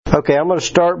Okay, I'm going to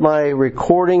start my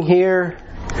recording here.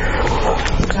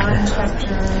 John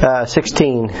chapter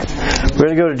 16. We're going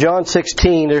to go to John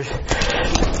 16.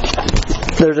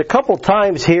 There's a couple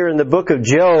times here in the book of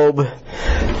Job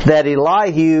that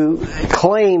Elihu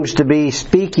claims to be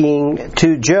speaking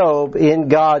to Job in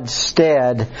God's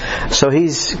stead. So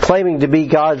he's claiming to be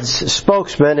God's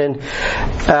spokesman, and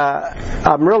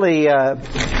I'm really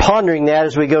pondering that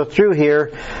as we go through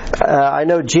here. I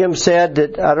know Jim said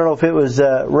that, I don't know if it was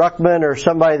Ruckman or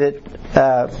somebody that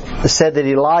said that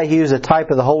Elihu is a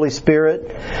type of the Holy Spirit.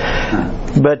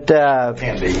 But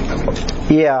can be.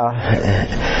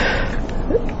 Yeah.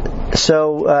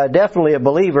 So definitely a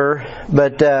believer,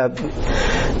 but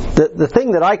the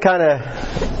thing that I kind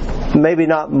of maybe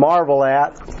not marvel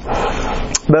at,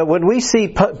 but when we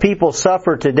see people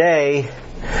suffer today,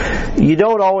 you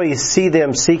don't always see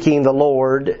them seeking the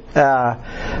Lord.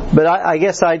 But I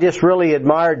guess I just really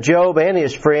admire Job and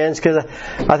his friends, because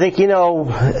I think,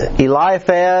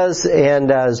 Eliphaz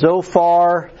and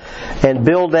Zophar and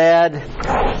Bildad,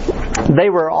 they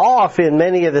were off in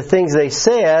many of the things they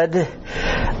said,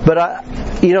 but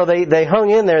they hung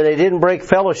in there. They didn't break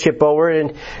fellowship over it.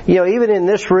 And even in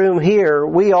this room here,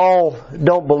 we all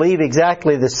don't believe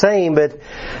exactly the same, but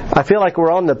I feel like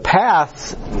we're on the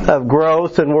path of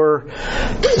growth, and we're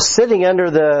sitting under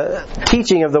the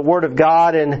teaching of the Word of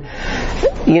God. And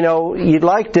you'd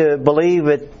like to believe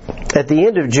at the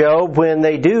end of Job, when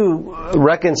they do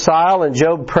reconcile and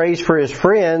Job prays for his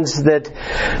friends, that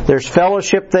there's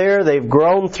fellowship there. They've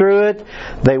grown through it.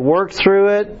 They worked through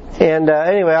it. And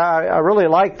anyway, I really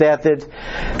like that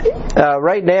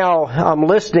right now I'm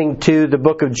listening to the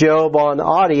book of Job on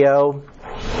audio.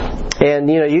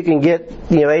 And you can get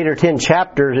 8 or 10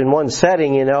 chapters in one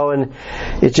setting, and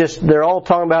it's just they're all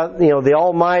talking about the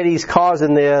Almighty's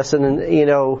causing this, and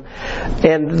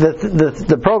and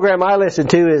the program I listen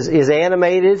to is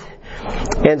animated,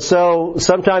 and so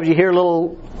sometimes you hear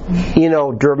little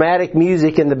dramatic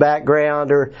music in the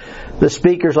background, or the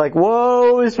speaker's like,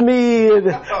 "Woe is me," and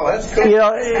that's good.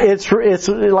 it's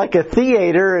like a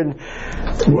theater. And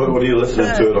what are you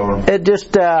listening to it on? It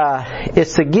just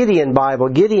it's the Gideon Bible.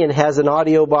 Gideon has an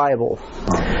audio Bible,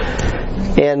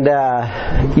 and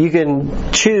you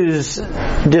can choose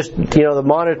just the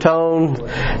monotone,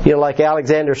 like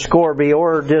Alexander Scorby,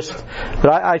 or just.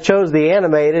 But I chose the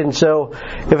animated, and so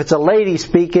if it's a lady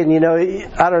speaking,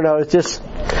 I don't know. It's just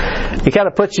it kind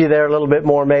of puts you there a little bit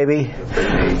more, maybe.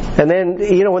 And then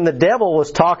when the devil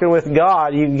was talking with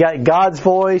God, you got God's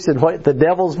voice and what the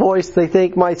devil's voice they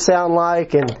think might sound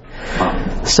like, and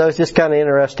so it's just kind of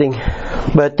interesting.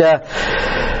 But the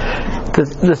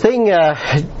thing,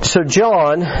 so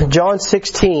John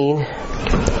 16,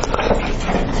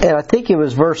 and I think it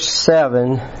was verse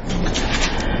 7,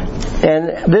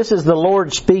 and this is the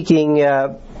Lord speaking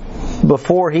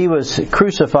before He was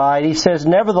crucified. He says,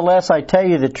 "Nevertheless, I tell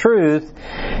you the truth,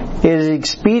 it is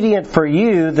expedient for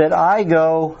you that I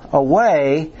go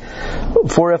away,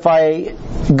 for if I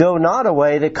go not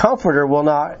away, the Comforter will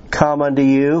not come unto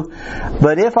you,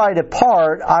 but if I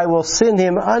depart, I will send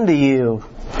Him unto you."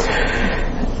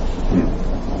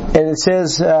 And it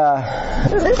says,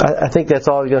 I think that's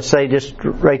all I was going to say just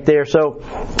right there. So,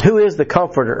 who is the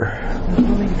Comforter?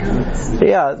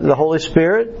 Yeah, the Holy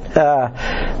Spirit.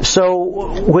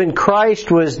 So, when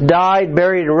Christ was died,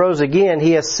 buried, and rose again,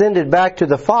 He ascended back to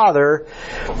the Father,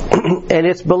 and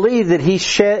it's believed that He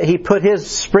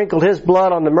sprinkled His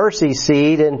blood on the mercy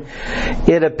seat, and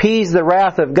it appeased the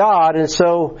wrath of God. And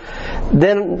so,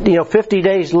 then 50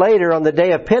 days later, on the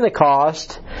day of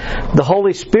Pentecost, the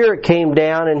Holy Spirit came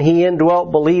down and He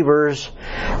indwelt believers.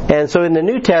 And so in the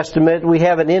New Testament we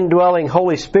have an indwelling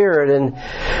Holy Spirit, and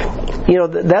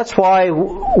that's why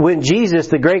when Jesus,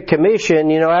 the Great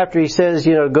Commission, after He says,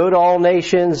 go to all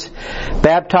nations,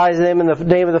 baptize them in the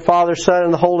name of the Father, Son,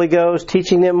 and the Holy Ghost,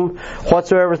 teaching them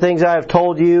whatsoever things I have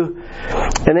told you.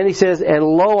 And then He says, "And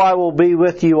lo, I will be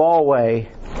with you always."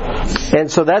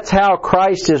 And so that's how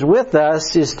Christ is with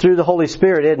us, is through the Holy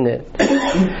Spirit, isn't it?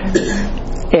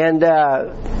 And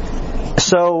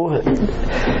so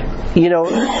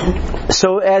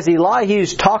as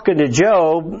Elihu's talking to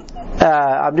Job,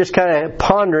 I'm just kind of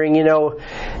pondering,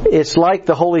 it's like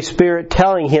the Holy Spirit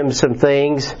telling him some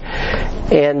things.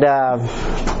 And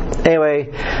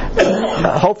anyway,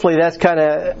 hopefully that's kind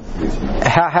of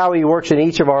how He works in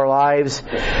each of our lives,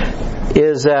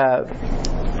 is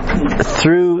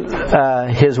through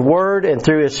His Word and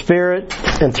through His Spirit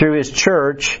and through His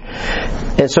church.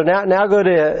 And so now go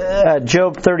to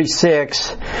Job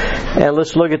 36, and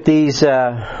let's look at these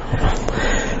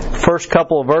first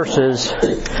couple of verses.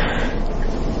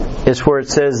 Is where it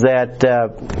says that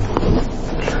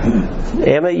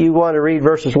Emmett, you want to read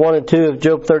verses 1 and 2 of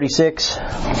Job 36?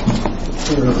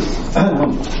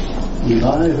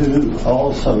 Elihu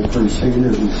also proceeded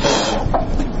and said,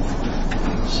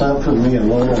 "Suffer me a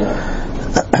little,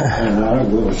 and I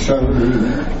will show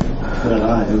thee that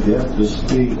I have yet to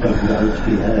speak on God's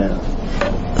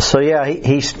behalf." So yeah,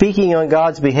 he's speaking on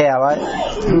God's behalf.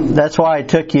 That's why I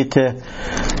took you to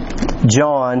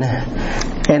John.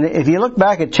 And if you look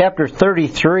back at chapter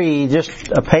 33,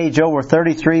 just a page over,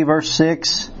 33 verse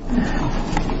 6,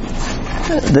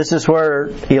 this is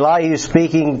where Elihu is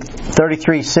speaking.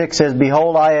 33:6 says,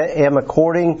 "Behold, I am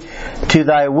according to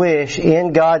thy wish.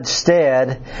 In God's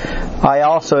stead, I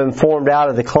also am formed out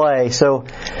of the clay." So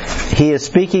he is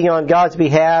speaking on God's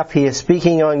behalf. He is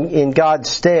speaking in God's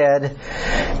stead.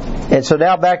 And so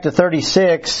now back to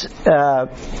 36,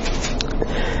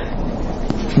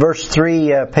 verse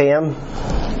 3, Pam.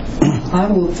 "I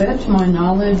will fetch my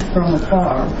knowledge from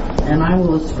afar, and I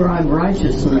will ascribe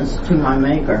righteousness to my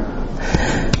Maker."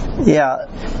 Yeah.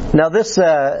 Now this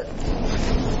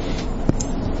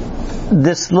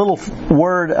little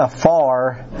word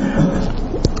 "afar"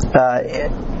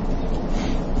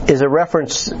 is a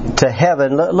reference to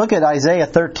heaven. Look at Isaiah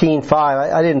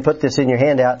 13:5. I didn't put this in your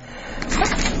handout.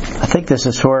 I think this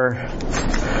is where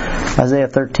Isaiah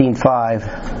 13:5.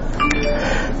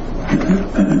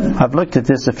 I've looked at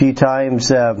this a few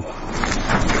times in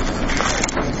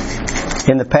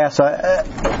the past.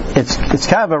 It's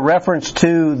kind of a reference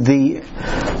to the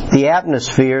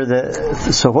atmosphere.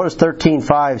 So what does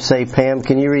 13:5 say, Pam?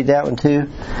 Can you read that one too?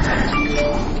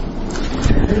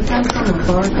 "They come from a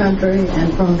far country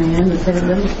and from the end of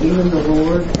heaven, even the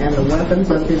Lord, and the weapons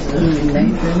of his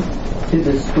indignation to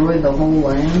destroy the whole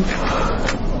land."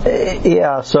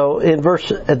 Yeah, so in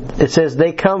verse, it says,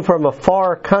 "They come from a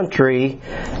far country,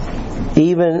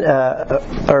 even,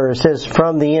 or it says,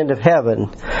 from the end of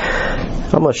heaven."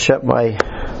 I'm going to shut my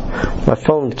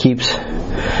phone keeps,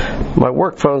 my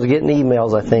work phone's getting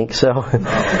emails, I think, so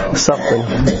something.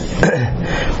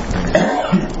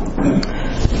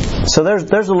 So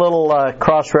there's a little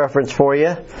cross-reference for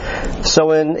you. So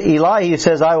when Elihu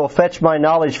says, "I will fetch my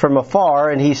knowledge from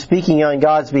afar," and he's speaking on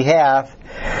God's behalf,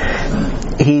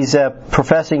 he's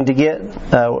professing to get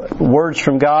words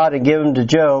from God and give them to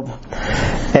Job.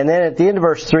 And then at the end of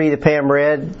verse 3 that Pam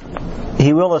read,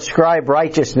 "He will ascribe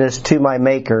righteousness to my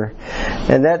Maker."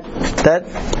 And that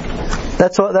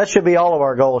should be all of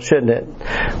our goals, shouldn't it?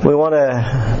 We want to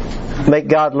make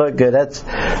God look good. That's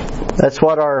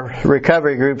what our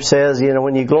recovery group says. You know,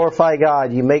 when you glorify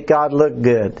God, you make God look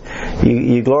good.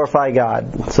 You glorify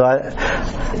God. So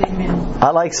I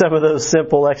like some of those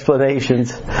simple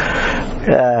explanations.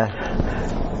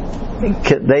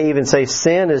 They even say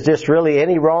sin is just really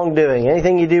any wrongdoing.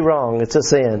 Anything you do wrong, it's a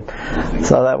sin.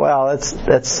 So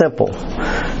that's simple.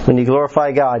 When you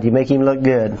glorify God, you make Him look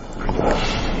good.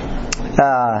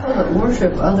 People that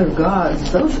worship other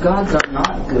gods, those gods are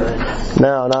not good.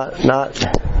 No, not.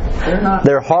 They're not.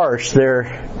 They're harsh. They're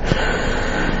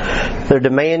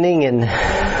demanding and.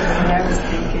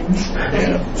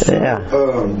 Yeah.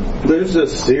 There's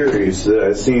this series that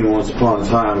I've seen once upon a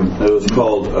time. It was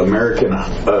called American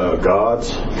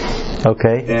Gods.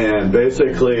 Okay. And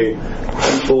basically,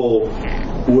 people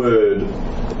would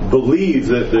believe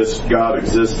that this God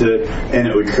existed, and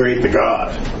it would create the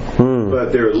God.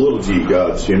 But they were little g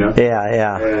gods, you know?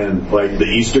 Yeah. And like the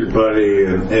Easter bunny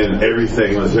and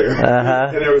everything was there.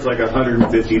 And there was like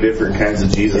 150 different kinds of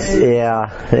Jesus. Yeah.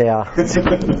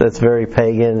 That's very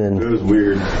pagan. And it was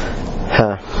weird.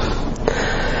 Huh.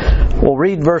 Well,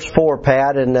 read verse 4,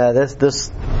 Pat, and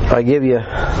this I give you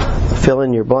fill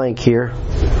in your blank here.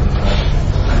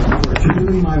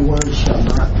 Truly my words shall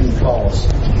not be false.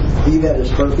 He that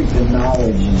is perfect in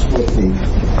knowledge is with thee.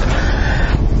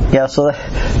 Yeah, so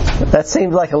that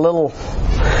seems like a little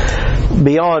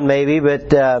beyond maybe, but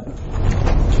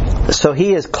so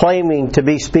he is claiming to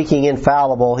be speaking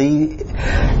infallible.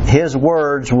 His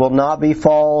words will not be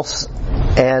false,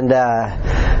 and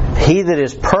he that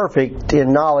is perfect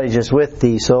in knowledge is with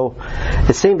thee. So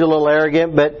it seemed a little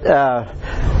arrogant, but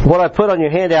what I put on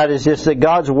your handout is just that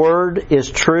God's word is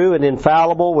true and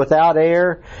infallible, without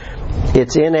error.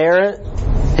 It's inerrant.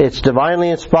 It's divinely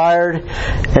inspired.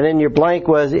 And then your blank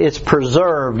was it's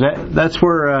preserved. That's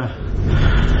where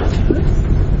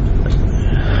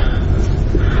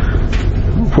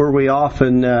we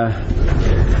often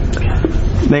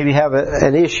maybe have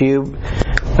an issue.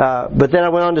 But then I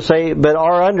went on to say, but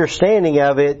our understanding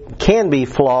of it can be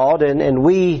flawed, and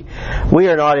we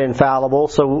are not infallible.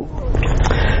 So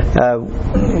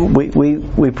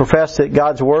we profess that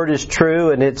God's word is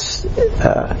true, and it's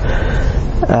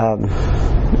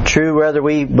true whether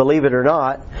we believe it or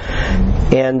not.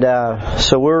 And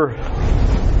so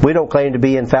we don't claim to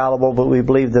be infallible, but we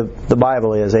believe the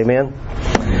Bible is. Amen?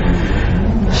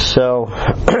 So,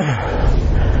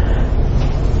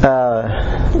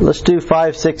 let's do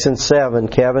 5, 6, and 7,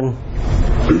 Kevin.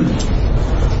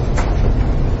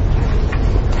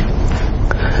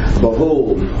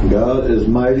 Behold, God is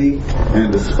mighty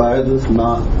and despiseth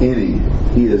not any.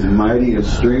 He is mighty in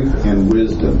strength and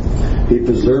wisdom. He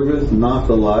preserveth not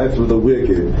the life of the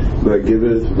wicked, but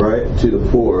giveth right to the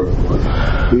poor.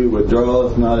 He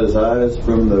withdraweth not his eyes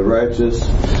from the righteous,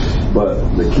 but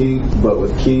with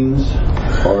kings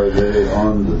are they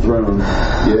on the throne.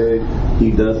 Yea,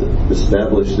 he doth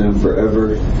establish them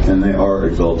forever, and they are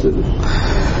exalted.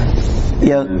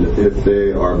 Yeah. And if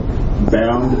they are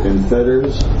bound in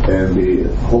fetters and be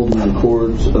holden in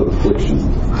cords of affliction.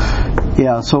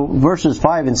 Yeah, so verses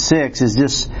 5 and 6 is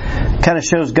just kind of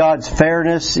shows God's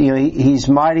fairness. You know, He's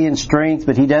mighty in strength,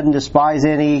 but He doesn't despise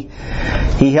any.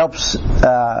 He helps.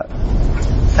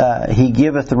 He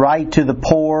giveth right to the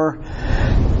poor.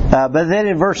 But then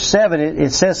in verse 7,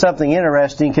 it says something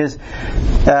interesting because,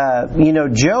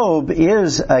 Job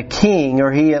is a king, or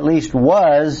he at least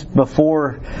was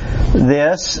before he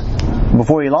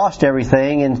lost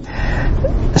everything. And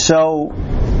so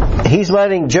he's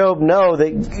letting Job know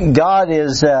that God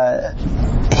is,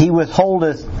 He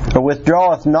withholdeth or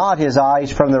withdraweth not His eyes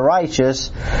from the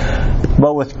righteous,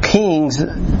 but with kings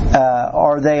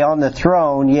are they on the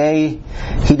throne. Yea,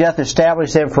 He doth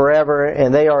establish them forever,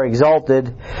 and they are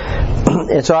exalted.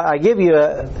 And so I give you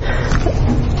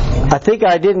I think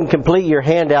I didn't complete your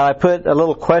handout. I put a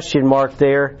little question mark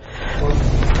there.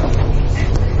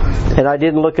 And I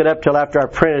didn't look it up till after I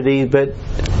printed these, but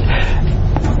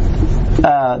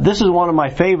this is one of my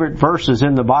favorite verses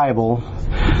in the Bible.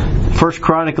 1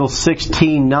 Chronicles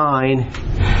 16:9.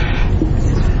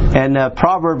 And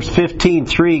Proverbs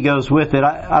 15:3 goes with it.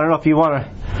 I don't know if you want to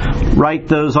write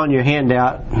those on your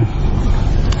handout.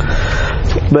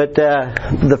 But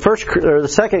the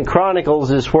second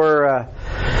Chronicles is where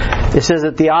it says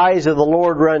that the eyes of the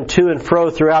Lord run to and fro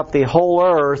throughout the whole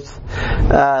earth,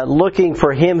 looking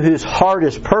for Him whose heart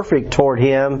is perfect toward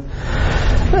Him,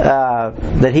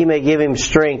 that He may give him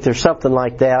strength, or something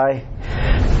like that.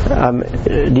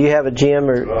 Do you have it, Jim?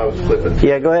 Or I was flipping.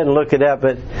 Yeah, go ahead and look it up.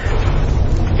 But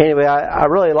anyway, I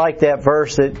really like that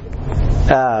verse that.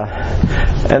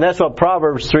 And that's what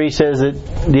Proverbs 3 says, that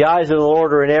the eyes of the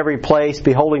Lord are in every place,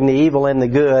 beholding the evil and the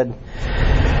good.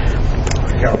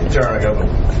 Got me turning up a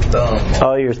thumb.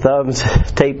 Oh, your thumb's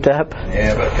taped up?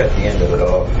 Yeah, but I cut the end of it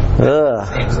off. Ugh.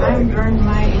 Seems I like. burned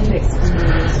my index finger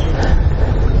yesterday.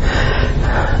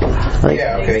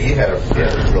 Yeah, okay, you had a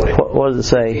really. What does it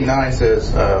say? 9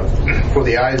 says, for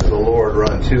the eyes of the Lord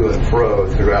run to and fro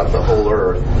throughout the whole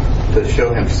earth to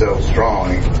show Himself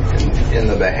strong in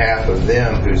the behalf of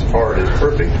them whose heart is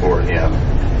perfect toward Him.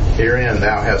 Herein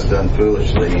thou hast done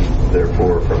foolishly,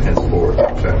 therefore from henceforth.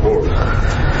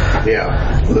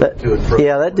 Yeah. Look to and fro.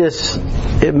 Yeah,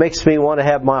 it makes me want to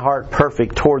have my heart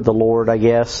perfect toward the Lord, I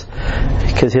guess,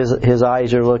 because His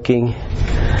eyes are looking.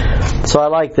 So I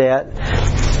like that.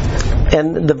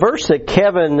 And the verse that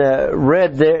Kevin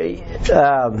read there,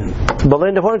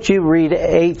 Belinda, why don't you read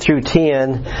 8 through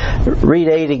 10? Read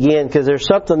 8 again, because there's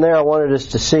something there I wanted us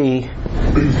to see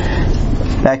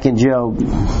back in Job.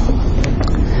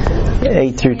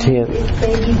 8 through 10. If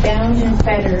they be bound in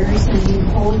fetters and be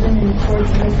holden in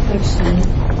cords of affliction,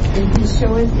 then He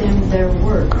showeth them their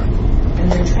work and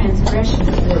their transgressions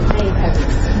that they have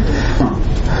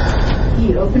exceeded.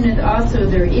 He openeth also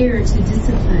their ear to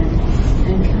discipline,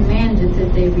 and commanded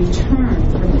that they return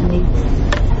from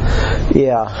iniquity.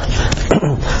 Yeah.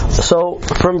 So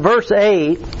from verse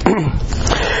 8,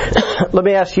 let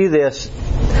me ask you this.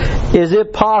 Is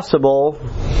it possible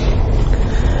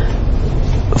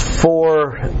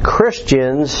for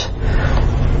Christians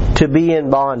to be in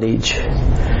bondage?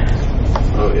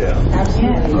 Oh, yeah.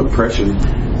 Absolutely. Oppression.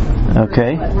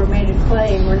 Okay. We're made of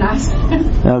clay and we're not.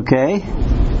 Okay.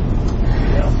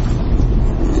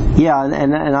 Yeah,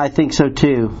 and I think so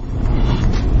too.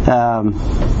 I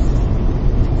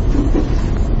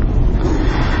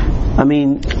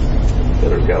mean,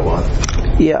 Heather's got one.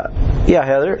 yeah,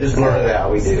 Heather. Just learn it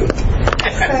out, we do. So,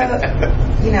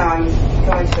 I'm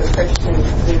going to a Christian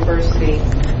university,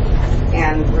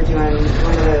 and we're doing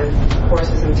one of the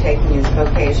courses I'm taking is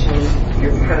vocation,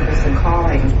 your purpose and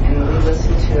calling, and we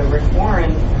listened to a Rick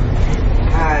Warren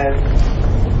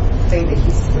thing that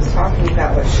he was talking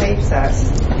about what shapes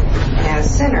us. And as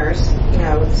sinners,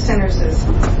 sinners is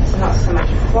not so much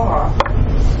a flaw.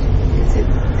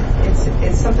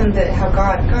 It's something something that how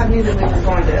God knew that we were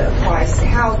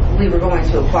going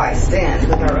to apply sin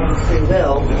with our own free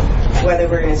will, whether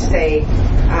we're going to stay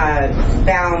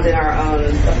bound in our own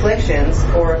afflictions,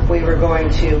 or if we were going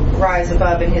to rise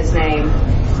above in His name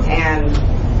and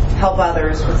help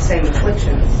others with the same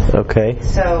afflictions. Okay.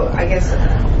 So I guess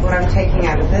what I'm taking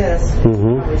out of this is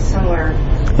probably similar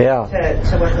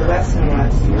to what the lesson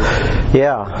was.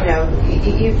 Yeah. You know,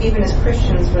 even as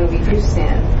Christians, when we do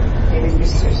sin, maybe we're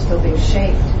still being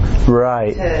shaped.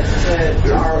 Right.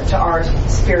 To our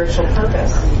spiritual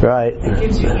purpose. Right. It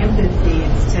gives you empathy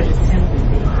instead of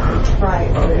sympathy. Right.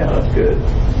 Oh yeah, that's good.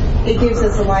 It gives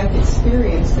us a life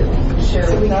experience that we can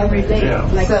share with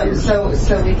others. Like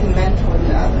so we can mentor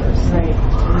to others. Right.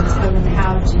 And tell them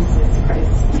how Jesus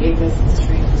Christ gave us the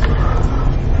strength to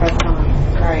press on.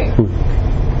 Right.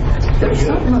 There's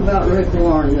something about Rick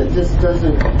Warren that just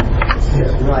doesn't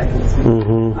sit right with me.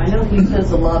 Mm-hmm. I know he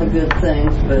says a lot of good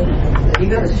things, but you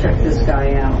got to check this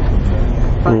guy out.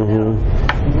 Find out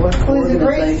what Well, he's a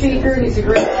great speaker. He's a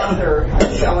great author. I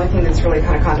think the only thing that's really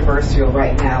kind of controversial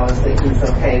right now is that he's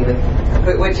okay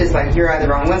with, which is like you're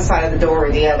either on one side of the door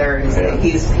or the other.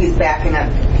 He's backing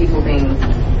up people being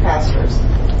pastors.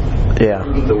 Yeah.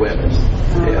 The women.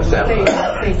 Yeah,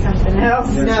 Say something else.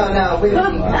 No,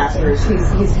 women being pastors.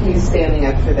 He's standing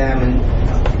up for them and.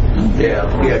 Yeah,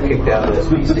 we got kicked out of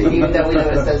SBC. Even though we know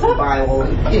it says the Bible,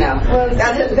 you know. Well,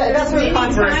 that's what the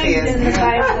controversy is. in the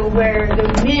Bible where the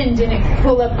men didn't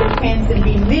pull up their pants and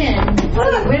be men,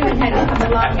 the women had to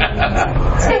come along and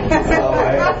take the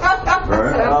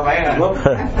Oh man.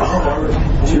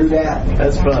 True that.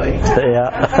 That's funny.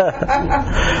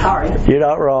 Yeah. Sorry. You're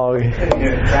not wrong.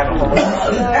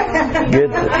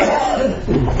 Good.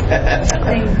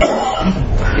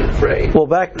 Get afraid. Well,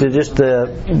 back to just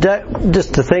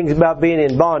the things about being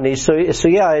in bondage. So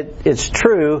yeah, it's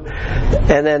true,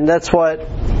 and then that's what,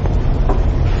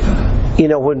 you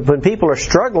know, when people are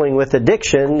struggling with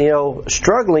addiction, you know,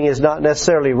 struggling is not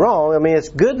necessarily wrong. I mean, it's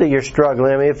good that you're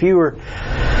struggling. I mean, if you were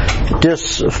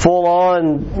just full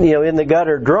on, you know, in the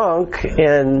gutter drunk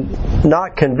and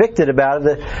not convicted about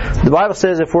it, the Bible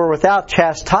says if we're without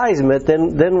chastisement,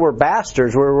 then we're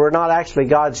bastards. We're not actually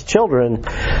God's children.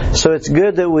 So it's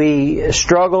good that we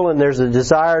struggle and there's a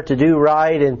desire to do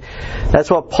right, and that's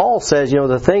what Paul says, you know,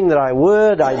 the thing that I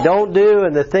would, I don't do,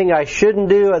 and the thing I shouldn't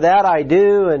do, that I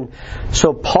do. And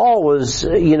so Paul was,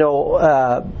 you know,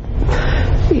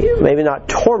 maybe not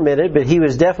tormented, but he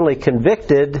was definitely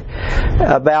convicted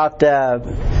about,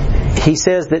 he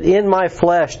says that in my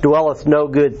flesh dwelleth no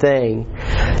good thing.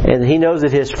 And he knows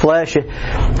that his flesh,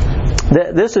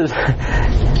 this is,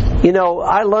 you know,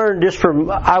 I learned just from,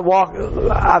 I've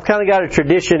kind of got a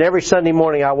tradition. Every Sunday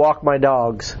morning I walk my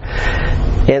dogs.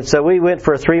 And so we went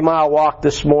for a 3-mile walk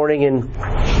this morning, and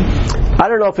I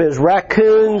don't know if it was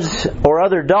raccoons or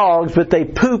other dogs, but they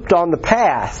pooped on the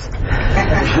path.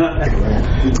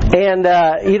 And,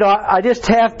 you know, I just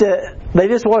have to, they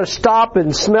just want to stop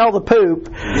and smell the poop.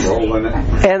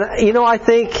 And, you know, I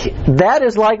think that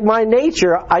is like my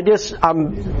nature.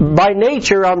 By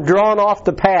nature, I'm drawn off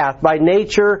the path. By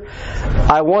nature,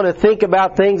 I want to think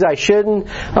about things I shouldn't.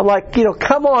 I'm like, you know,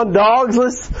 come on, dogs,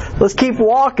 let's keep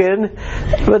walking.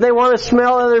 But they want to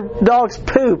smell other dogs'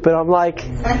 poop, and I'm like,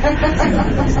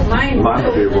 mine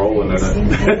will be rolling in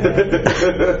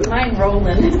it. Mine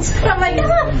rolling. I'm like,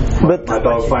 But my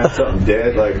dog finds something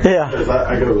dead, like, cause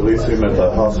I go to release him at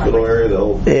the hospital area, the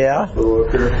old hospital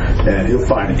up here, and he'll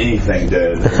find anything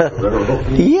dead.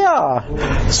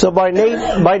 Yeah. So by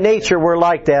nature, we're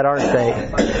like that, aren't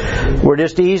they? We're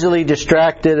just easily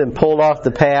distracted and pulled off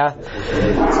the path.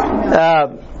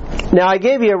 Now, I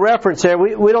gave you a reference there.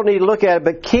 We don't need to look at it,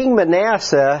 but King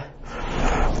Manasseh,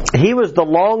 he was the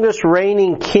longest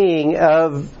reigning king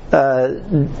of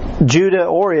Judah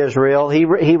or Israel. He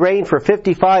reigned for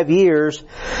 55 years,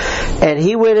 and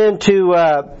he went into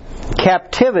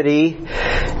captivity,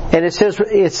 and it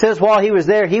says while he was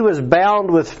there, he was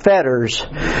bound with fetters.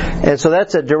 And so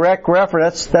that's a direct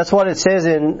reference. That's what it says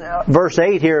in verse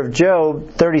 8 here of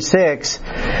Job 36.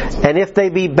 And if they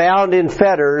be bound in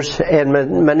fetters, and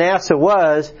Manasseh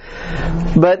was,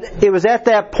 but it was at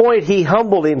that point he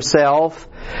humbled himself,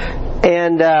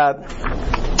 and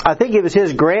I think it was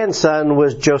his grandson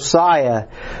was Josiah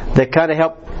that kind of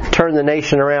helped turn the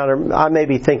nation around. Or I may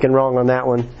be thinking wrong on that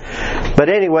one. But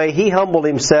anyway, he humbled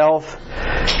himself.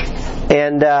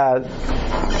 And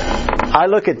I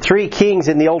look at 3 kings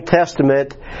in the Old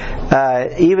Testament.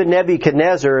 Even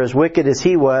Nebuchadnezzar, as wicked as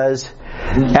he was,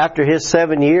 after his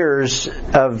 7 years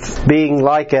of being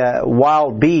like a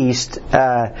wild beast,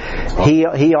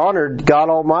 he honored God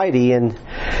Almighty, and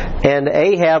And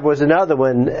Ahab was another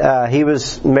one. He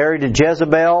was married to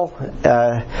Jezebel,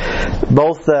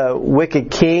 both a wicked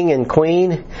king and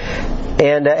queen.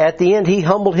 And at the end, he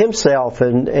humbled himself,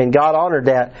 and God honored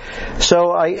that.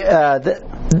 So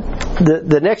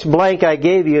the next blank I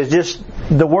gave you is just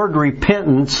the word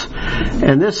repentance,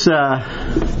 and this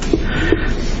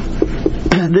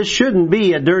this shouldn't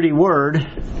be a dirty word.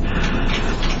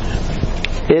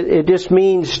 It just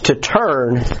means to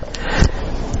turn.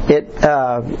 And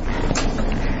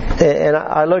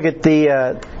I look at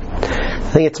I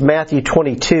think it's Matthew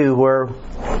 22, where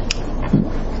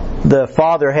the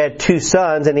father had two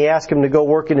sons, and he asked him to go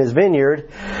work in his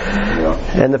vineyard.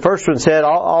 And the first one said,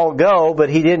 I'll go, but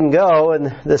he didn't go.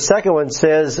 And the second one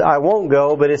says, I won't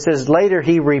go, but it says later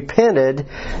he repented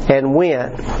and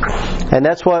went. And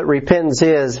that's what repentance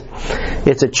is.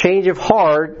 It's a change of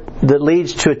heart that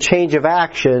leads to a change of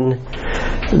action,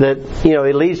 that,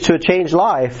 it leads to a changed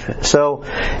life. So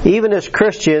even as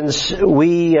Christians,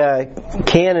 we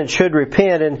can and should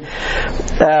repent. And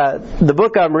the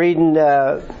book I'm reading,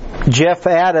 Jeff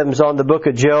Adams on the book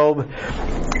of Job,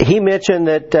 he mentioned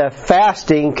that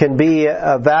fasting can be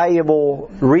a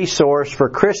valuable resource for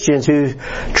Christians who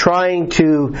trying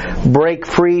to break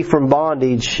free from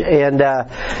bondage. And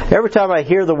every time I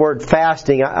hear the word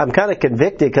fasting, I'm kind of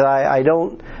convicted, because I've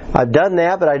done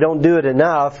that, but I don't do it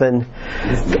enough. And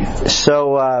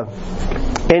so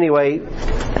anyway,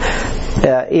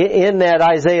 in that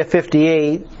Isaiah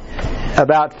 58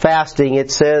 about fasting,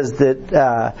 it says that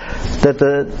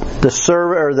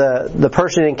the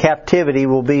person in captivity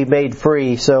will be made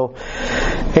free. So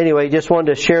anyway, just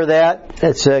wanted to share that.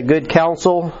 It's a good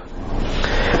counsel.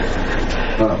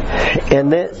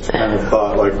 And then kind of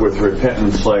thought, like with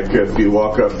repentance, like if you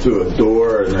walk up to a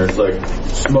door and there's like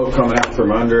smoke coming out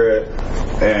from under it,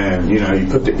 and you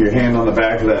put your hand on the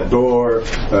back of that door,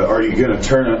 are you going to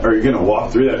turn? Are you going to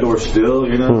walk through that door still?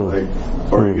 Or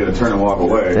are you going to turn and walk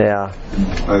away? Yeah,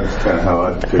 that's kind of how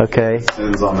I picture it.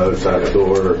 Sins on the other side of the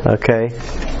door. Okay.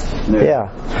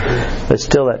 Yeah. But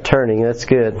still that turning. That's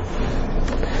good.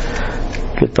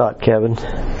 Good thought, Kevin.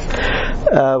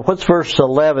 What's verse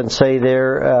 11 say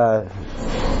there?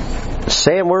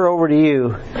 Sam, we're over to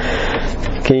you.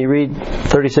 Can you read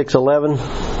 36:11?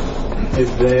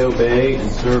 If they obey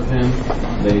and serve him,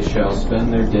 they shall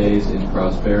spend their days in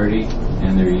prosperity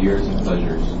and their years in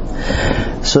pleasures.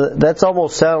 So that's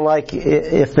almost sound like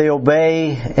if they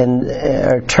obey and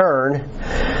turn,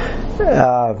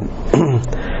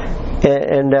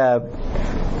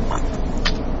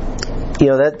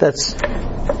 that's.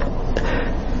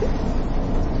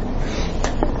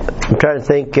 I'm trying to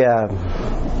think.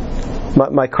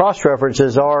 My cross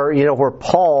references are, where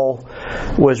Paul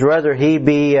was, rather he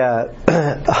be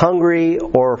hungry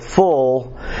or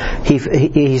full,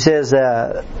 he says,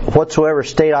 whatsoever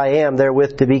state I am,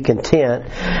 therewith to be content.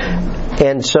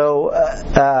 And so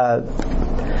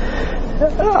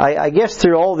I guess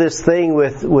through all this thing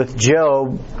with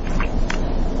Job,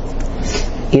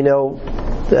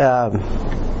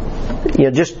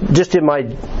 just in my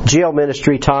jail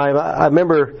ministry time, I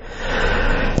remember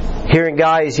hearing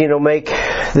guys, make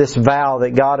this vow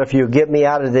that God, if you get me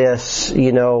out of this,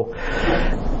 and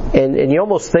you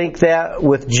almost think that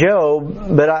with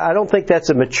Job, but I don't think that's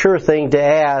a mature thing to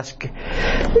ask.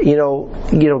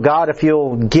 God, if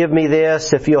you'll give me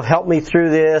this, if you'll help me through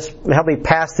this, help me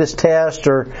pass this test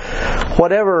or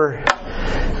whatever.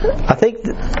 I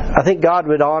think God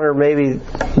would honor maybe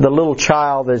the little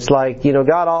child that's like,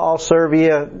 God, I'll serve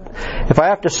you. If I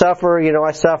have to suffer,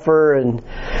 I suffer, and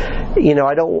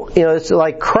I don't. It's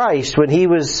like Christ when he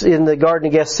was in the Garden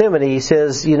of Gethsemane. He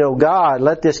says, God,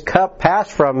 let this cup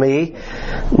pass from me.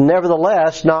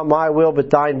 Nevertheless, not my will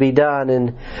but thine be done.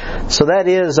 And so that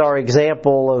is our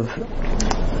example of,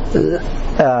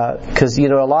 because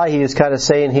Elihu is kind of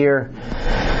saying here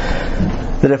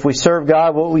that if we serve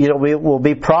God, we'll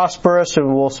be prosperous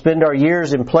and we'll spend our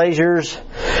years in pleasures.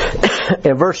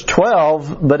 In verse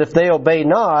 12, but if they obey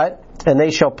not, and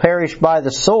they shall perish by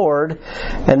the sword,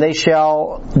 and they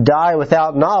shall die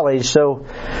without knowledge. So,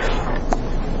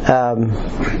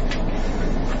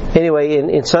 anyway,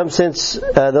 in some sense,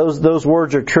 those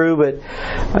words are true, but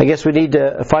I guess we need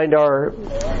to find our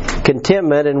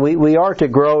contentment, and we are to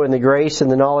grow in the grace and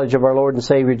the knowledge of our Lord and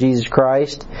Savior Jesus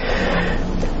Christ.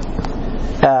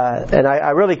 And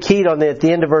I really keyed on at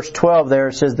the end of verse 12 there.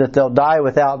 It says that they'll die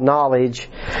without knowledge.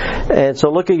 And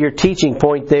so look at your teaching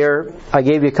point there. I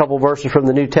gave you a couple verses from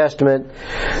the New Testament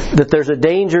that there's a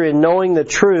danger in knowing the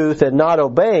truth and not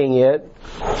obeying it.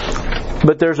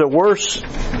 But there's a worse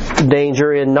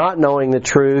danger in not knowing the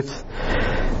truth.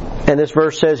 And this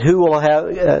verse says, who will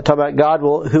have, talk about God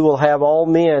who will have all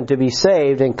men to be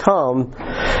saved and come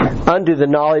unto the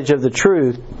knowledge of the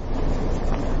truth.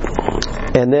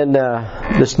 And then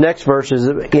this next verse is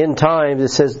in times. It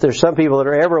says there's some people that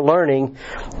are ever learning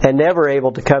and never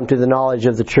able to come to the knowledge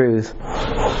of the truth.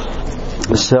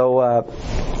 So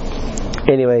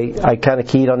anyway, I kind of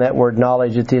keyed on that word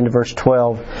knowledge at the end of verse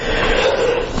 12.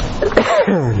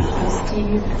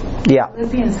 Steve, Yeah.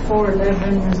 Philippians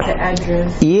 4:11 was the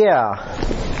address. Yeah.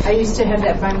 I used to have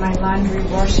that by my laundry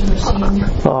washing machine.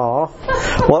 Aw.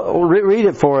 Well, read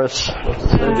it for us.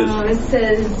 It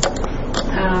says,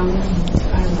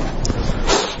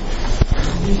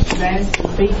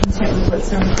 be content with what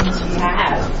some things you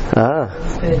have. Ah.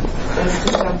 But that's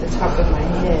just off the top of my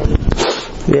head.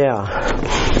 Yeah.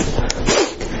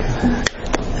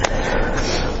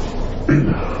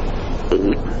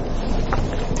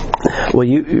 Well,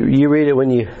 you read it when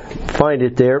you find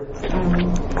it there.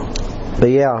 But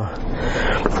yeah,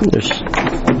 there's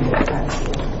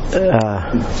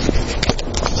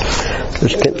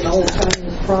an old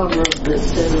Chinese proverb that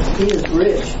says, "He is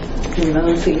rich who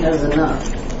knows he has enough."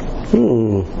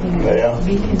 Yeah.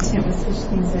 Be content with such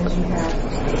things as you have.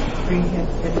 For you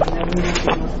have never left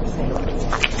nor forsaken.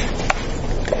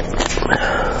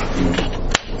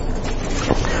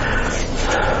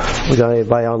 we got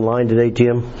anybody online today,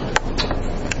 Jim?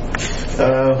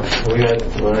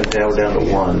 We're down to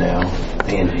one now.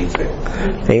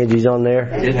 Angie's on there.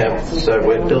 We did have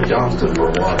Bill Johnston for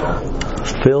a while.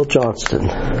 Phil Johnston.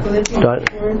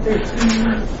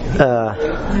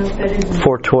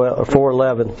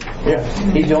 411. Yeah,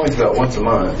 he joins about once a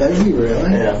month. Does he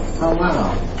really? Yeah. Oh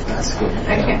wow, that's good.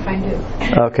 I can't find it.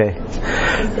 Okay.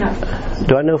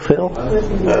 Do I know Phil?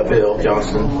 Bill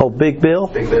Johnston. Oh, Big Bill?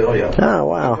 Big Bill, yeah. Oh,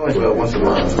 wow. He joins about once a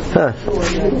month. Huh.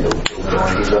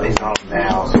 He's on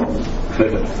now, so.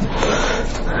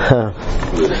 Huh.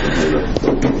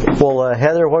 Well,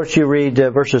 Heather, why don't you read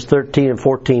verses 13 and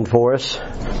 14 for us?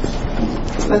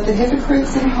 But the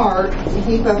hypocrites in heart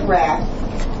heap up wrath.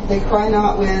 They cry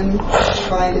not when he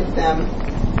bindeth them.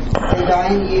 They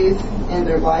die in youth, and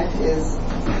their life is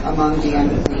among the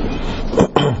unclean.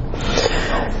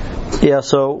 Yeah,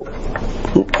 so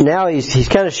now he's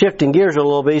kind of shifting gears a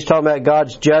little bit. He's talking about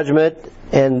God's judgment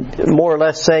and more or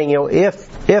less saying,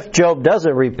 if Job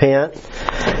doesn't repent,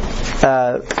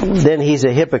 then he's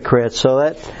a hypocrite. So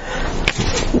that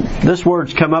this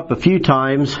word's come up a few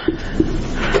times.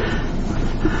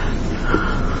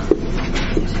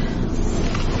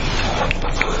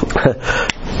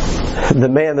 The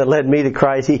man that led me to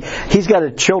Christ, he's got a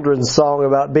children's song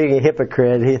about being a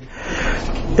hypocrite.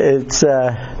 It's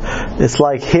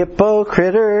like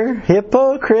hypocritter.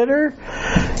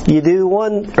 You do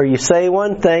one, or you say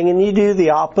one thing and you do the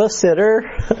opposite.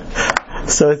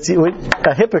 So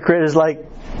a hypocrite is like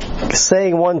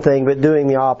saying one thing but doing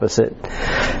the opposite.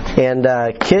 And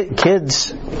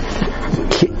kids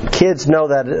know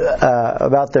that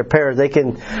about their parents. They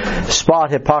can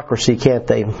spot hypocrisy, can't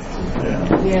they?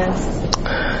 Yes.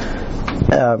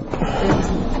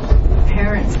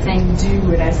 Parents saying, do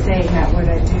what I say, not what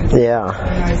I do. Yeah.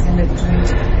 I always end up doing what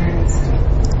parents do.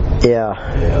 Yeah.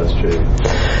 Yeah, that's true.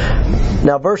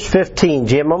 Now, verse 15,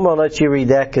 Jim, I'm going to let you read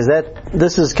that because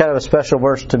this is kind of a special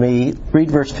verse to me.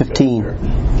 Read verse 15.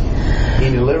 He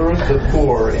delivereth the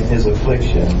poor in his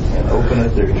affliction and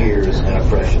openeth their ears in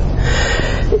oppression.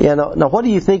 Yeah. Now, what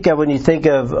do you think of when you think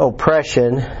of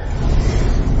oppression?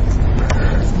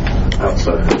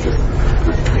 Outside.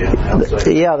 Yeah, outside.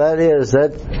 Yeah,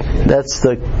 that's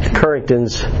the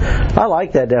Currington's. I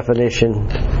like that definition.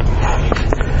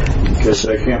 Because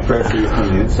they can't pressure you from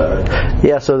the inside.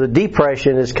 Yeah, so the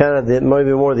depression is kind of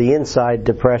maybe more the inside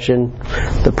depression,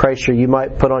 the pressure you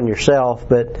might put on yourself.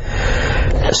 But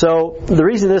so the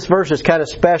reason this verse is kind of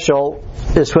special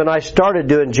is when I started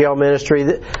doing jail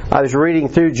ministry, I was reading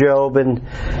through Job, and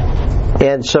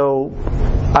so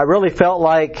I really felt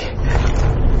like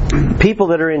people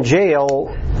that are in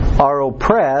jail are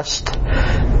oppressed.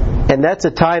 And that's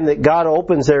a time that God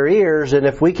opens their ears, and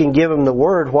if we can give them the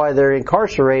word why they're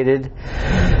incarcerated,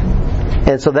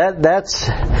 and so that's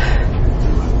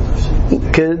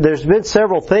because there's been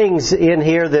several things in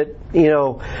here that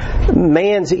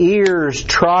man's ears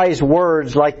tries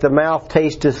words like the mouth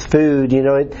tasteth food.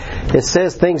 It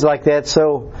says things like that.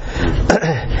 So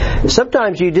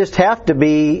sometimes you just have to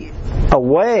be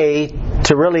away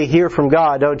to really hear from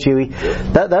God, don't you?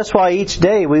 That's why each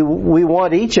day we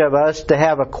want each of us to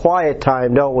have a quiet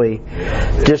time, don't we?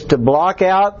 Just to block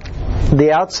out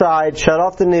the outside, shut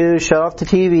off the news, shut off the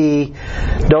TV,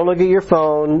 don't look at your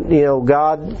phone.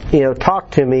 God,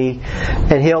 talk to me,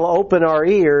 and He'll open our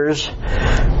ears.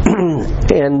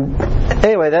 And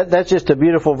anyway, that's just a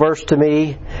beautiful verse to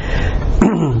me.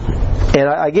 And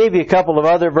I gave you a couple of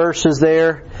other verses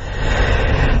there.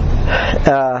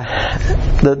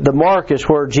 The mark is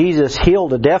where Jesus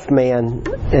healed a deaf man,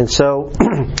 and so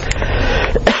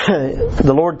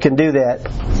the Lord can do that.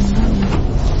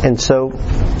 And so,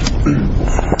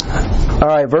 all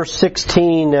right, verse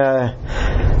 16.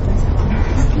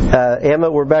 Emma,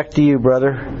 we're back to you,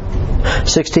 brother.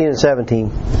 16 and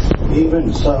 17.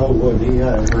 Even so would he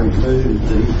have removed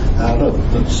thee out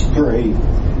of the straight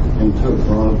into a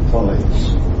broad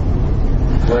place,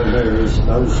 where there is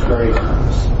no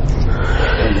straightness,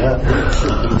 and that which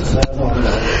should be set on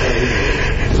that table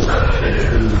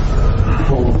should be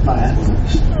full of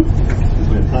fatness.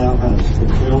 But thou hast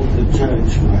fulfilled the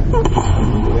judgment of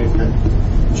the wicked.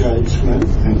 Judgment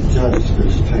and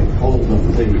justice take hold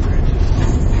of thee.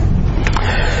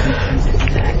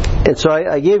 And so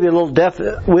I gave you a little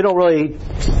we don't really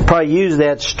probably use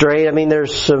that strait. I mean,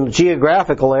 there's some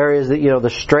geographical areas that, the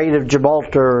Strait of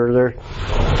Gibraltar,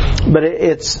 but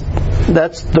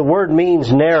that's the word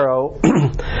means narrow.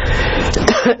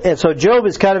 And so Job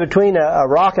is kind of between a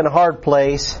rock and a hard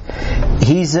place.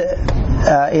 He's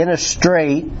in a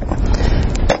strait,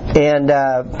 and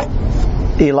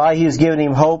Elihu's giving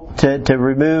him hope to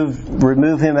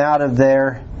remove him out of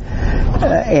there.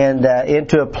 And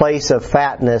into a place of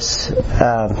fatness,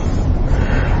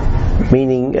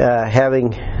 meaning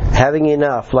having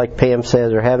enough, like Pam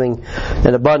says, or having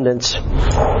an abundance.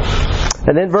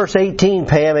 And then verse 18,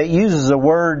 Pam, it uses a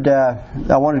word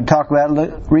I wanted to talk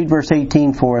about. Read verse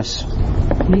 18 for us.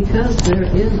 Because there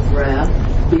is wrath,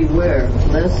 beware,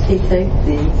 lest he take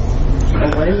thee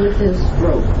away with his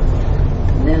throat.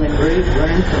 Then a great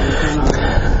ransom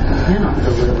cannot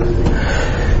deliver thee.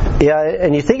 Yeah,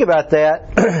 and you think about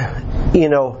that,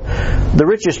 the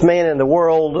richest man in the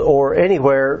world or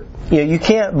anywhere, you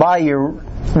can't buy your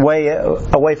way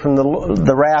away from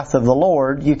the wrath of the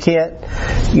Lord.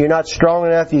 You're not strong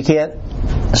enough, you can't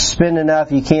spend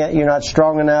enough, you're not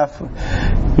strong enough,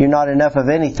 you're not enough of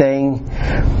anything.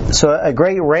 So a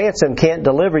great ransom can't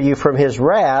deliver you from His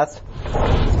wrath.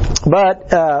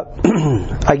 But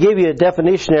I gave you a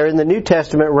definition there. In the New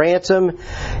Testament, ransom,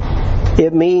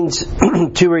 it means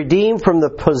to redeem from the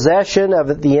possession of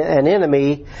an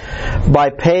enemy by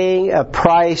paying a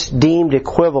price deemed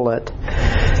equivalent.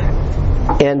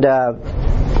 And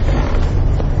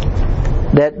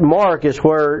that mark is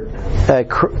where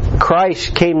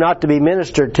Christ came not to be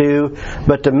ministered to,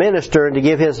 but to minister and to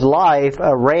give His life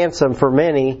a ransom for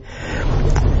many.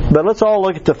 But let's all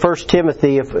look at the 1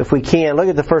 Timothy, if we can. Look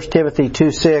at the 1 Timothy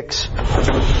 2:6.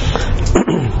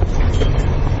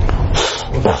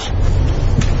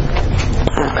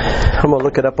 I'm going to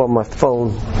look it up on my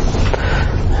phone.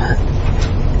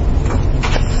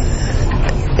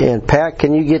 And Pat,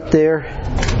 can you get there?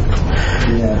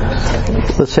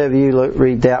 Yeah. Let's have you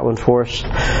read that one for us.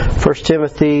 1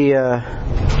 Timothy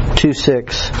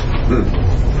 2:6.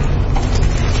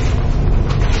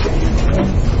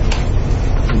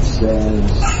 It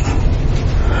says,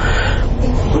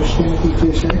 1 Timothy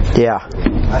 2:6? Yeah.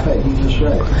 I thought you just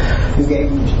read. He gave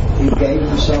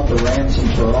himself a ransom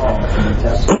for all from the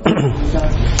Testament.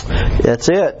 That's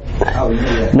it. Oh,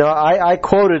 yeah. No, I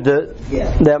quoted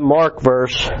that Mark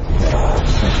verse.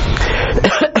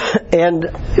 And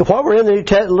while we're in the New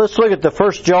Testament, let's look at the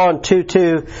 1 John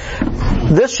 2:2.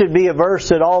 This should be a verse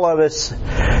that all of us,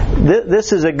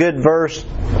 this is a good verse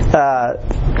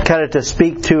kind of to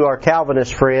speak to our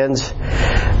Calvinist friends,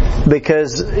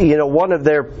 because one of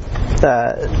their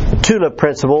tulip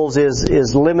principles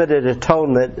is limited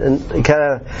atonement, and kind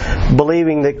of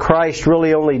believing that Christ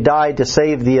really only died to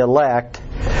save the elect.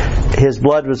 His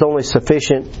blood was only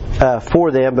sufficient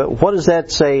for them. But what does that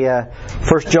say?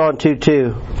 1 John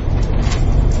 2:2.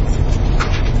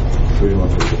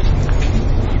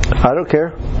 I don't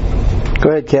care. Go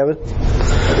ahead, Kevin.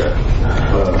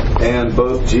 And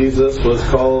both Jesus was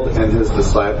called and His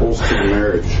disciples to the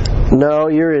marriage. No,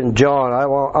 you're in John. I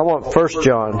want 1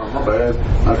 John. My bad.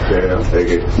 Okay, I'll take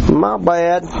it. My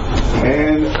bad.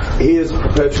 And He is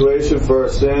perpetuation for our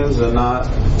sins, and not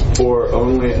for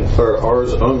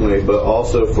ours only, but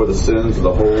also for the sins of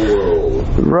the whole world.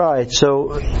 Right.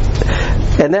 So,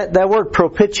 and that word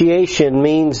propitiation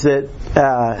means that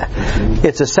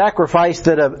it's a sacrifice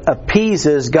that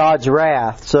appeases God's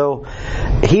wrath. So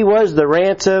He was the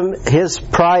ransom. His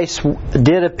price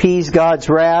did appease God's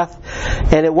wrath.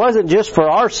 And it wasn't just for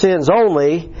our sins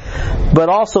only, but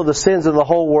also the sins of the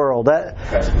whole world.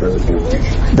 That's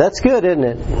good, isn't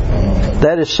it?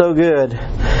 That is so good.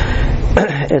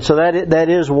 And so that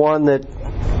is one that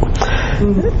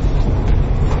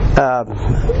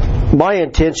my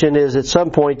intention is at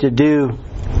some point to do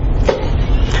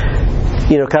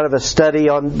kind of a study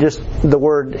on just the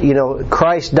word,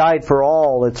 Christ died for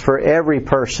all. It's for every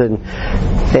person,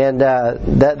 and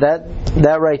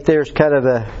that right there is kind of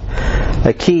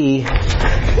a key.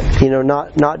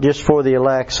 Not just for the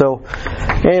elect. So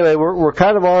anyway, we're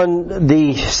kind of on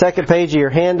the second page of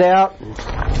your handout.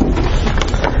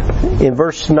 In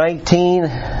verse 19,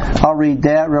 I'll read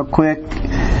that real quick.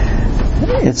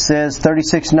 It says,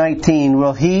 36:19,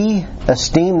 will he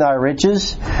esteem thy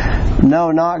riches?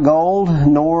 No, not gold,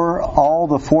 nor all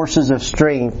the forces of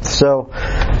strength. So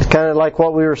it's kind of like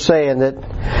what we were saying, that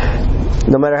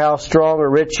no matter how strong or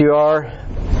rich you are,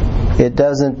 it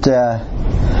doesn't...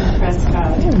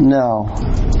 No.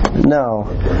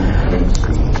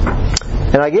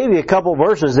 And I gave you a couple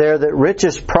verses there that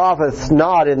riches profiteth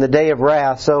not in the day of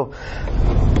wrath. So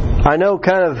I know I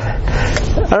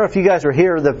don't know if you guys were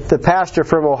here, the pastor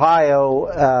from Ohio,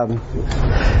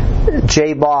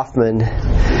 Jay Boffman,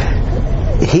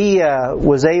 he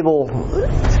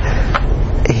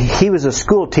was a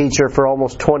school teacher for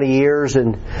almost 20 years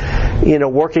and,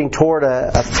 working toward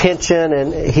a pension.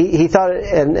 And he thought,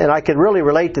 and I could really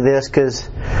relate to this because,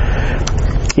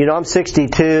 I'm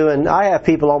 62 and I have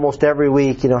people almost every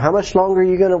week, how much longer are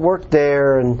you going to work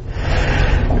there? And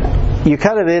you're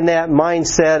kind of in that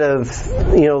mindset of,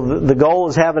 the goal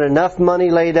is having enough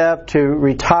money laid up to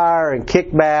retire and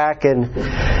kick back. And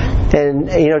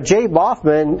Jay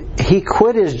Boffman, he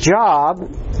quit his job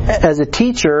as a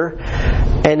teacher,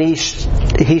 and he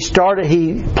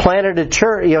planted a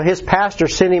church. His pastor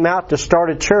sent him out to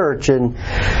start a church, and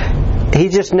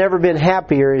he's just never been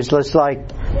happier. He's just like,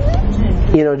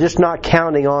 just not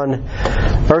counting on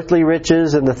earthly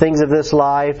riches and the things of this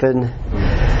life. And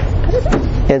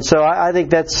so I think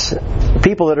that's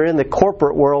people that are in the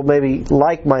corporate world, maybe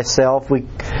like myself, we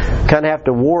kind of have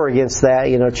to war against that,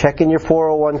 checking your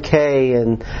 401k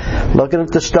and looking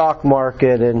at the stock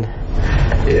market, and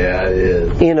yeah, it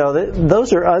is.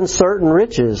 Those are uncertain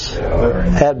riches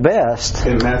at best.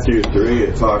 In Matthew 3,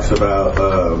 it talks about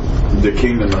the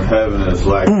kingdom of heaven is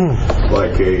like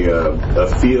a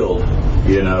field,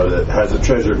 that has a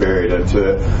treasure buried into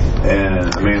it,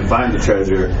 and a man finds the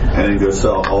treasure and then goes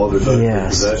sell all of his other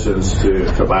possessions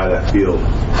to buy that field.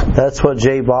 That's what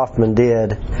Jay Boffman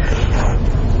did.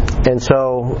 And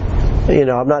so,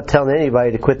 I'm not telling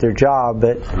anybody to quit their job,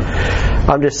 but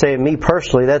I'm just saying, me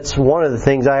personally, that's one of the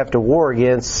things I have to war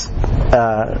against,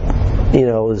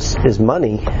 is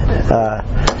money.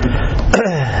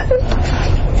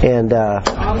 And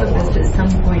all of us at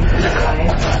some point in our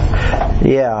life.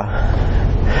 Yeah.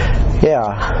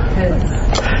 Because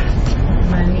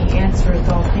money answereth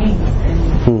all things.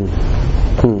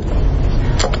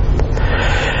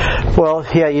 Well,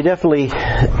 yeah, you definitely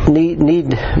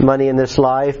need money in this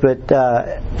life, but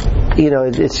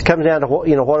it comes down to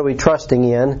what are we trusting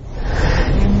in?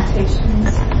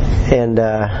 And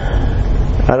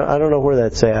I don't know where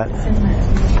that's at.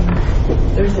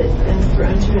 There's for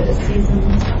unto a season.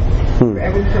 For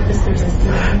every purpose there's a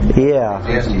season. Yeah.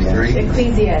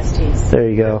 Ecclesiastes. There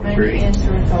you go. Money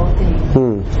answereth all things.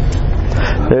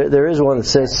 There is one that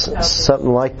says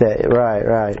something like that.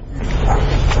 Right.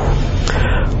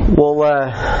 Well,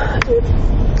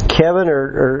 Kevin,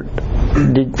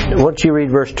 why don't you read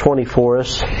verse 20 for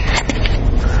us?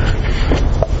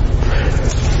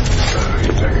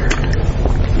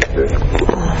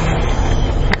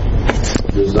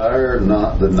 Desire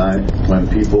not the night when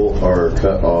people are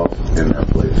cut off in their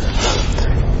place.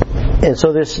 And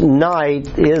so this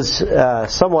night is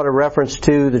somewhat a reference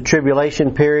to the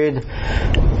tribulation period.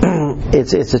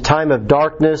 It's a time of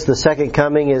darkness. The second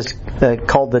coming is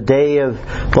called the day of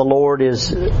the Lord,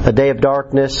 is a day of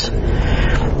darkness.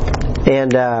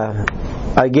 And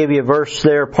I gave you a verse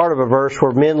there, part of a verse,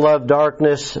 where men love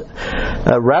darkness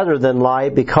rather than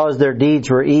light because their deeds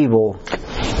were evil.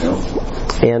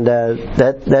 And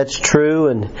that's true.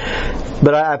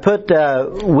 But I put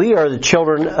we are the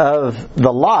children of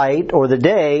the light or the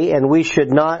day, and we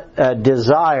should not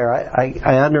desire.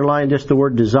 I underlined just the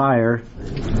word desire.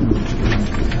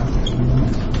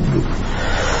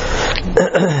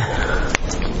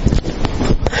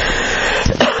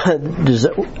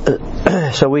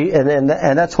 So and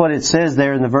that's what it says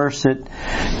there in the verse that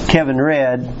Kevin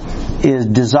read, is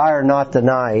desire not the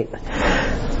night.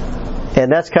 And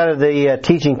that's kind of the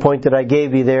teaching point that I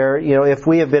gave you there. If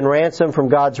we have been ransomed from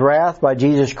God's wrath by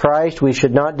Jesus Christ, we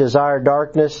should not desire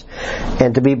darkness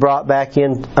and to be brought back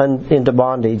into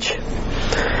bondage.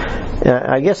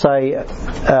 I guess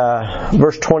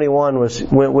verse 21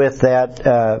 went with that.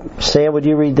 Sam, would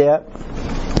you read that?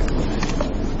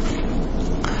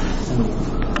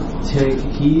 Take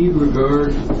heed,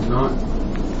 regard not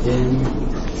in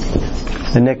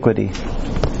iniquity.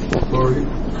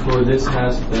 For this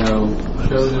hast thou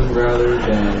chosen rather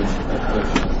than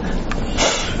affliction.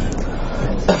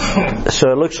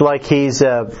 So it looks like he's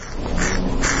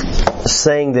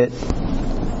saying that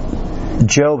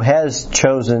Job has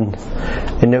chosen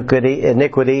iniquity.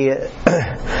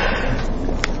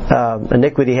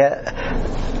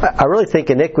 I really think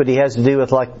iniquity has to do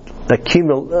with like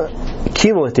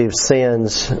cumulative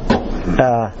sins.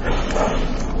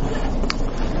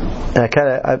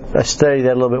 I studied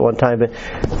that a little bit one time, but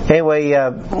anyway,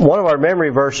 one of our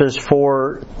memory verses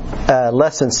for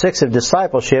lesson 6 of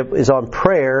discipleship is on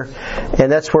prayer, and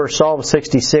that's where Psalm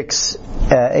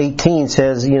 66:18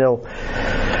 says,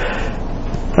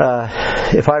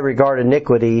 if I regard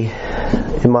iniquity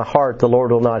in my heart, the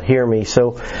Lord will not hear me.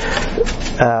 So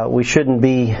we shouldn't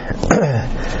be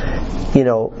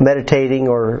meditating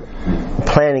or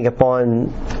planning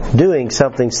upon doing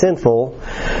something sinful,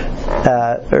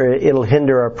 or it'll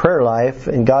hinder our prayer life,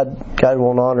 and God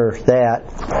won't honor that.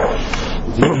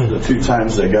 The 2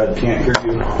 times that God can't hear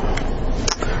you.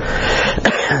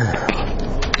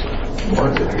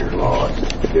 One, if you're lost.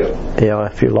 Yep. Yeah,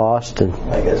 if you're lost, and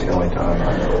I guess the only time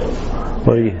I know of.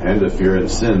 what do you? And if you're in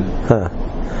sin. Huh.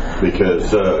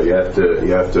 Because you have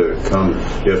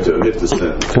to admit the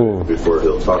sin before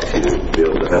He'll talk to you to be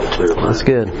able to have a clear mind. That's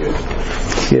good.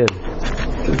 Good.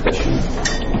 Confession.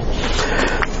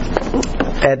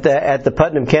 At the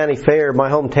Putnam County Fair, my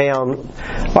hometown,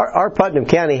 our Putnam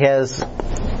County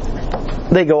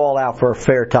they go all out for a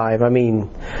fair time. I mean,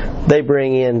 they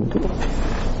bring in,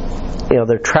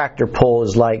 their tractor pull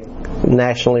is like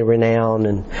nationally renowned,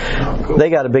 and they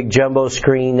got a big jumbo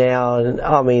screen now, and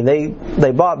I mean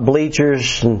they bought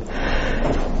bleachers, and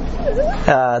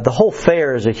the whole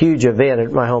fair is a huge event at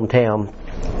my hometown.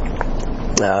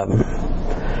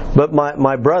 But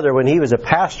my brother, when he was a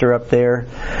pastor up there,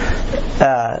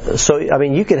 so I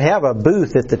mean you could have a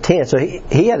booth at the tent. So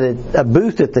he had a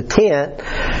booth at the tent,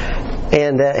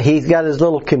 and he's got his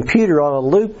little computer on a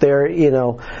loop there.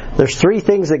 There's 3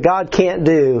 things that God can't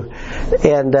do,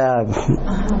 and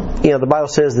the Bible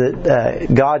says that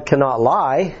God cannot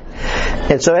lie.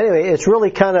 And so anyway, it's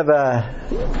really kind of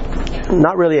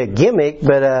not really a gimmick,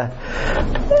 but a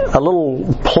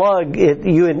little plug.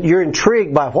 You're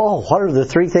intrigued by, what are the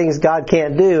 3 things God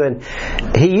can't do? And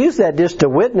he used that just to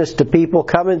witness to people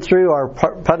coming through our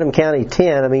Putnam County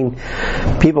tent. I mean,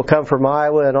 people come from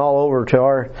Iowa and all over to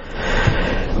our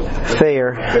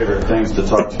fair. Favorite things to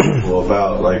talk to people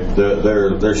about, like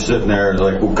they're sitting there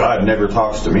like, well, God never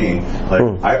talks to me. Like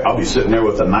I'll be sitting there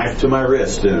with a knife to my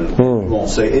wrist and He won't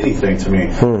say anything to me.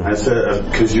 I said,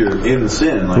 because you're in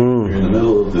sin, like you're in the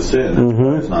middle of the sin. That's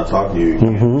why He's not talking to you.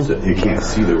 You can't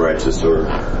see the righteous or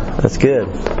that's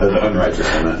good. The unrighteous.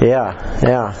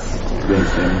 Yeah.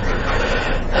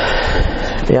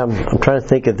 Yeah, I'm trying to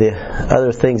think of the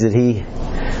other things that He.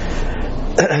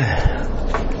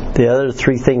 The other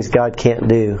 3 things God can't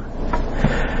do.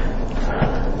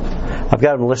 I've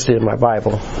got them listed in my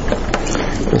Bible.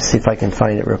 Let's see if I can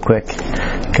find it real quick.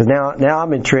 Because now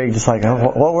I'm intrigued. Just like,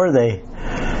 what were they?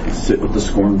 Sit with the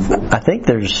scornful. I think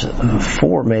there's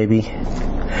 4 maybe.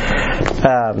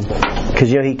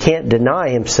 Because He can't deny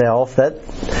Himself. That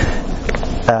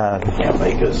can't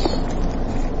make us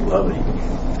loving.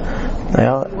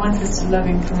 Well, He wants us to love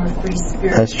Him from a free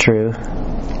spirit. That's true.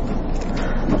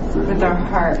 With our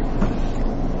heart.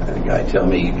 Had a guy tell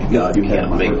me,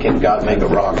 can God make a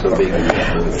rock so big you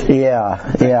can't move? Yeah.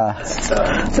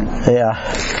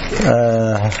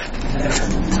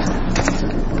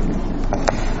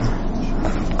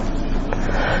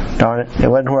 Darn it! It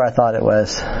wasn't where I thought it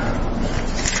was. I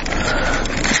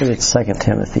think it's 2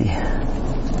 Timothy.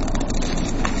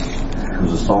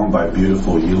 There's a song by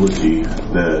Beautiful Eulogy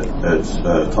that's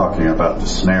talking about the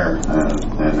snare,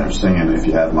 and they're singing, "If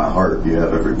you have my heart, you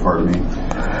have every part of me."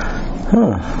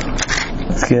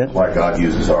 That's good. Why God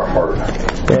uses our heart.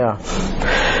 Yeah.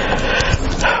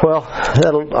 Well,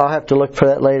 I'll have to look for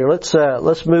that later. Let's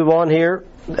move on here.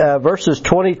 Verses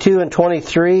 22 and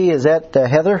 23. Is that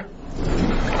Heather?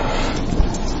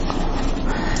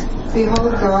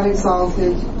 Behold, God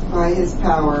exalted by His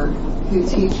power, who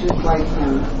teacheth like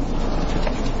Him,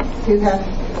 who hath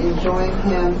enjoined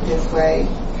Him His way,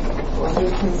 or who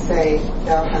can say,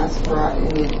 Thou hast brought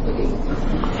iniquity?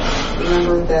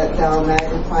 Remember that Thou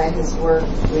magnify His work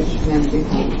which men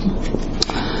behold.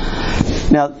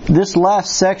 Now, this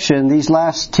last section, these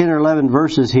last 10 or 11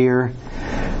 verses here,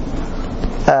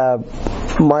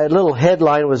 my little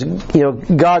headline was,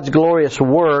 God's glorious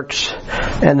works,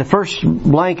 and the first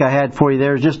blank I had for you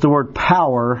there is just the word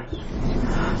power.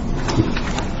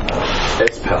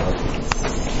 It's power.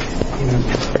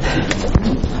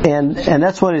 And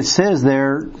that's what it says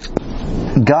there.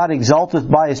 God exalteth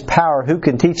by His power, who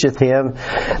can teacheth Him?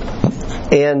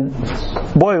 And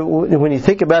boy, when you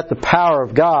think about the power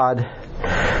of God,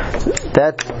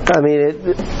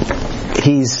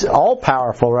 He's all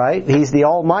powerful, right? He's the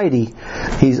Almighty.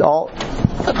 He's all.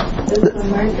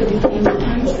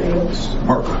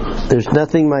 There's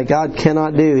nothing my God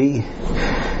cannot do.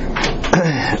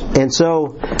 And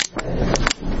so,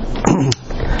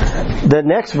 the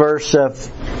next verse,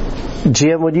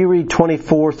 Jim, would you read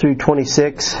 24 through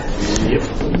 26? Yep.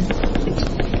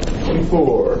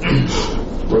 24.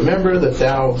 Remember that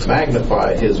thou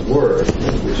magnify His word,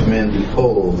 which men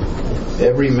behold.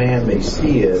 Every man may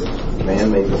see it,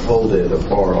 man may behold it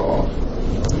afar off.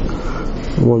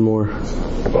 One more.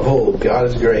 Behold, God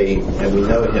is great, and we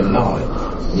know Him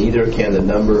not, neither can the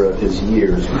number of His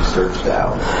years be searched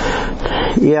out.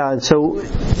 Yeah, and so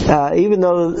even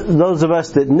though those of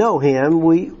us that know Him,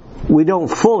 we don't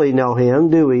fully know Him,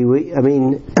 do we?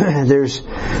 There's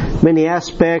many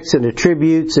aspects and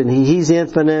attributes, and He's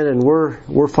infinite, and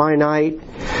we're finite.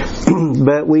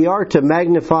 But we are to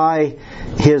magnify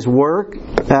His work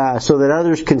so that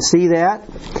others can see that.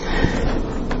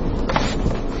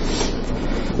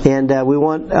 And we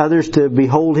want others to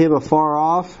behold Him afar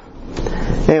off.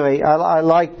 Anyway, I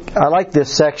like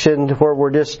this section where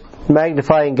we're just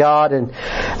magnifying God, and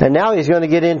now he's going to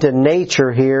get into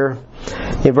nature here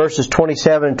in verses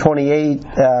 27 and 28.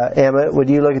 Emmett, would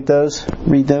you look at those?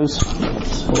 Read those.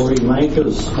 For He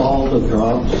maketh all the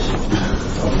drops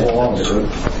of water,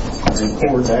 and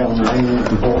pour down rain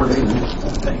according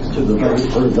to the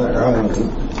vapor thereof,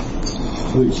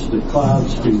 which the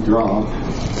clouds do drop,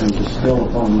 and distill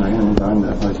upon man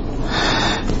abundantly.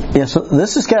 Yeah, so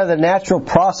this is kind of the natural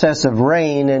process of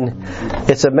rain, and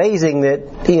it's amazing that,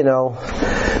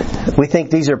 we think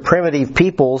these are primitive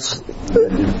peoples,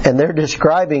 and they're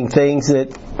describing things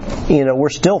that, we're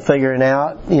still figuring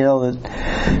out, that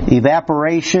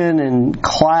evaporation and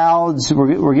clouds.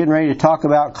 We're getting ready to talk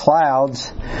about clouds.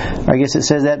 I guess it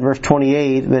says that in verse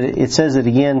 28, but it says it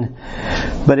again.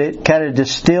 But it kind of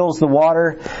distills the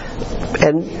water.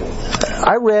 And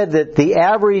I read that the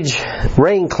average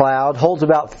rain cloud holds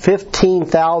about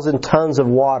 15,000 tons of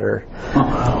water.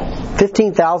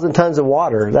 15,000 tons of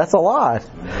water. That's a lot.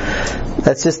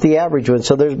 That's just the average one.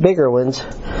 So there's bigger ones.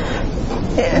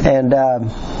 And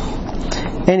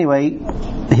anyway,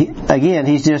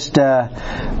 he's just,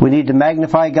 we need to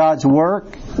magnify God's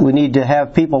work. We need to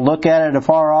have people look at it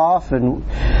afar off and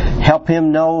help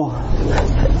Him know.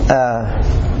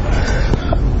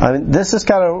 This is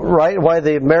kind of right why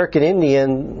the American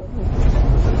Indian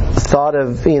thought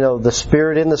of, the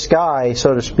spirit in the sky,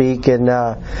 so to speak, and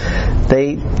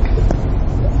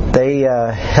they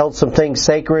held some things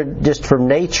sacred just from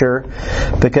nature,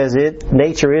 because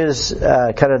nature is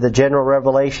kind of the general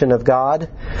revelation of God.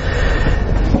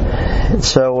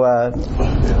 So,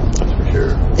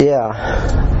 yeah.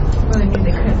 Well, they knew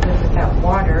they couldn't live without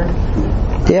water.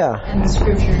 Yeah. And the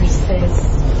scriptures says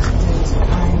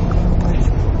there's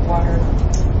water.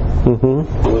 Mm-hmm.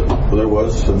 Well, there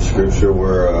was some scripture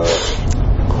where I'm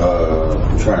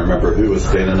trying to remember who was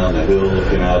standing on the hill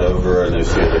looking out over, and they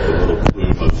see like a little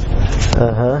plume of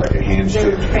like a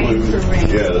hand-shaped plume.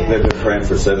 They've been praying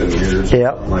for 7 years.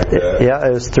 Yep. Like that. Yeah,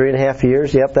 it was 3.5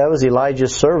 years. Yep, that was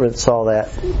Elijah's servant saw that.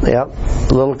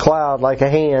 Yep, a little cloud like a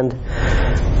hand,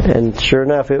 and sure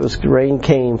enough, it was rain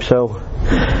came. So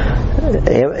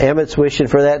Emmett's wishing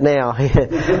for that now.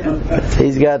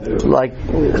 He's got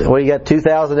you got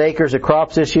 2,000 acres of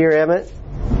crops this year, Emmett?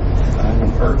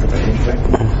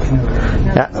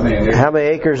 How many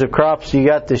acres of crops you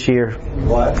got this year?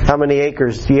 What? How many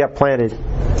acres do you have planted?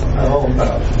 Oh,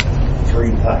 about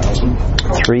 3,000.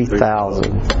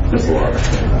 3,000. That's a lot.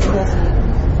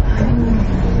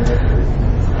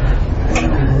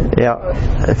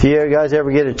 Yeah. If you guys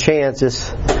ever get a chance,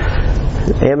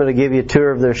 I'm going to give you a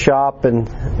tour of their shop, and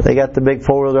they got the big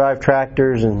 4-wheel drive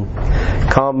tractors and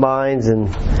combines,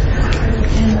 and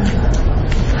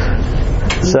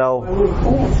so,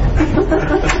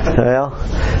 well,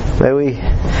 maybe we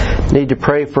need to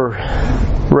pray for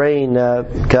rain,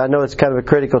 because I know it's kind of a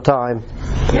critical time.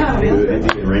 Yeah, Do an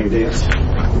Indian rain dance.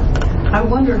 I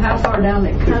wonder how far down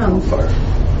it comes,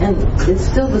 and it's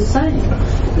still the same.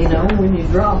 When you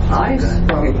drop ice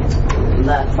from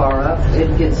that far up,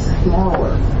 it gets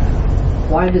smaller.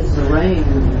 Why does the rain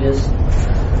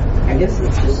I guess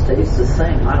it just stays the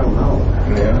same. I don't know.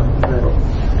 Yeah.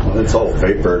 Well, it's all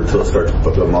vapor until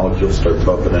the molecules start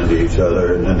bumping into each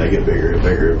other, and then they get bigger and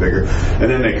bigger and bigger, and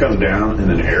then they come down, and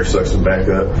then air sucks them back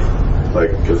up,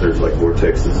 because there's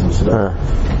vortexes and stuff.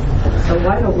 So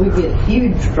why don't we get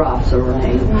huge drops of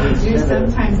rain? We do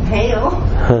sometimes hail.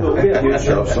 We get huge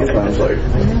drops sometimes, like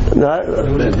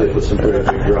with some pretty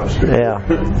big drops. Yeah.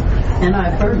 And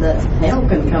I've heard that hail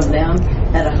can come down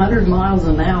at 100 miles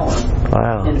an hour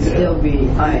Wow. and still be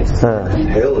ice.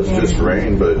 Hail is just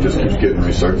rain, but it just keeps getting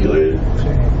recirculated.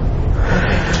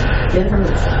 It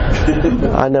hurts.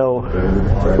 I know.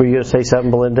 Were you going to say something,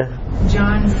 Belinda?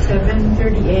 John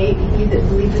 7:38, he that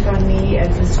believeth on me,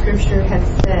 as the scripture hath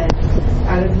said,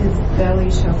 out of his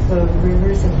belly shall flow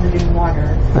rivers of living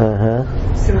water.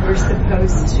 Uh-huh. So we're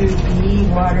supposed to be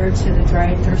water to the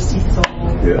dry, thirsty soul,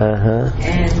 Uh-huh.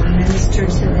 and minister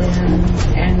to them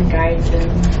and guide them,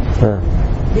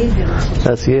 lead them to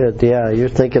That's good. Yeah, you're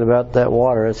thinking about that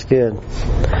water. That's good.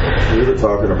 We were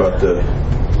talking about the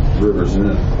rivers in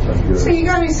it. So you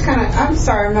got me kind of, I'm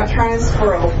sorry, I'm not trying to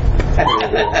squirrel.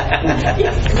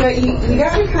 But you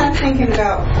got me kind of thinking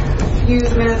about a few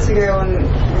minutes ago when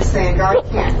we're saying God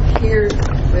can't hear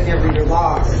whenever you're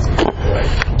lost.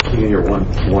 You can hear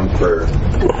one prayer.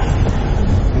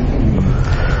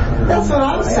 That's what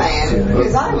I'm saying,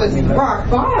 because I was rock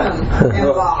bottom and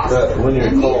lost. When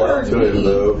you call out to Him,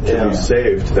 though, to be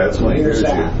saved, that's when He hears you.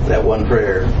 That one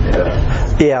prayer.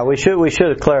 Yeah, we should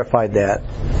have clarified that.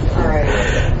 All right.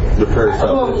 The prayer's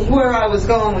Well, where I was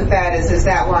going with that is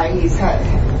that why He's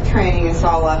training us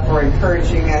all up or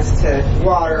encouraging us to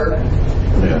water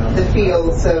the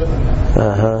fields of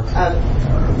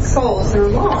souls that are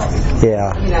lost?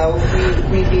 Yeah. You know,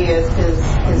 we be as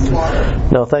His water.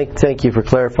 No, thank you for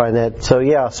clarifying that. So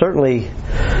yeah, certainly,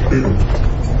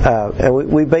 and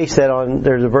we base that on,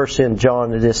 there's a verse in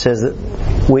John that just says that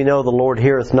we know the Lord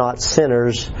heareth not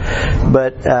sinners,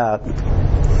 but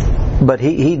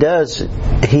he does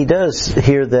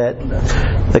hear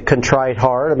the contrite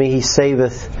heart. I mean, He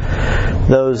saveth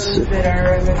those that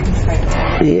are of a contrite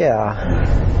heart.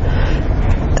 Yeah.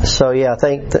 So yeah,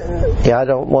 I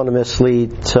don't want to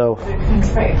mislead. So The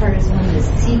contrite heart is one that's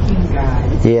seeking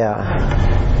God.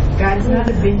 yeah. God's not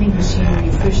a vending machine where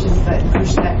you push this button,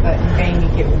 push that button, bang, you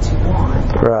get what you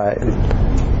want.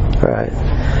 Right.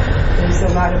 There's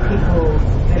a lot of people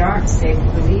that aren't saved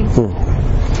who believe.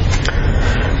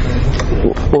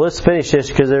 Well, let's finish this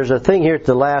because there's a thing here at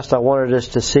the last I wanted us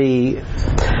to see.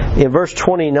 In verse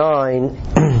 29,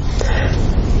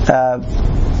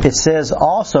 it says,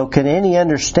 also, can any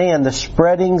understand the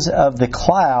spreadings of the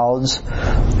clouds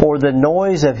or the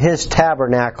noise of His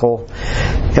tabernacle?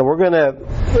 And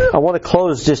I want to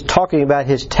close just talking about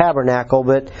His tabernacle,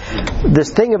 but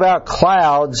this thing about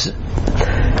clouds,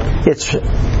 it's,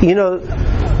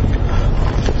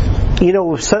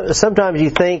 sometimes you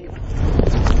think,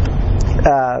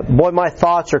 boy, my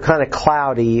thoughts are kind of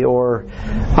cloudy, or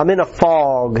I'm in a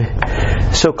fog.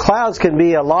 So clouds can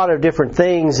be a lot of different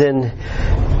things, and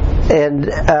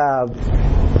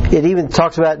it even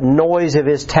talks about noise of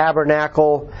His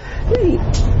tabernacle.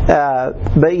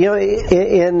 But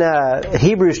in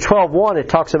Hebrews 12:1, it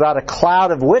talks about a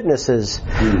cloud of witnesses.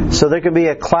 So there can be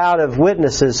a cloud of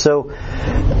witnesses. So,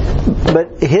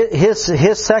 but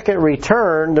His second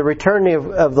return, the return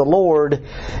of the Lord,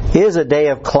 is a day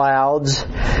of clouds.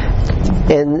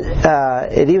 And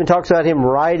it even talks about Him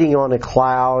riding on a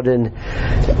cloud, and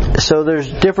so there's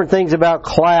different things about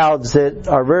clouds that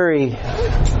are very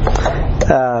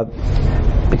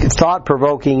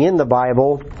thought-provoking in the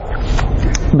Bible.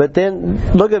 But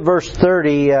then look at verse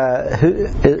 30.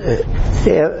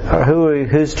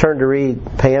 Whose turn to read?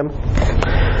 Pam?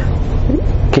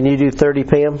 Can you do 30,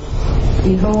 Pam?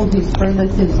 Behold, He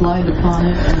spreadeth His light upon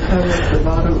it and covereth the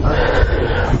bottom of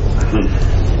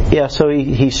it. Yeah, so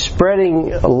He's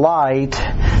spreading light.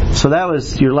 So that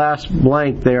was your last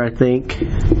blank there, I think.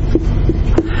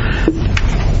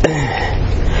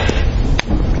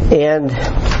 And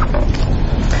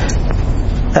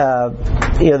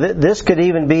this could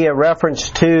even be a reference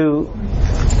to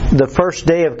the first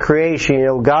day of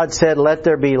creation. God said, "Let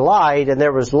there be light," and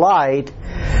there was light.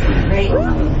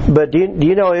 But do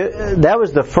you know that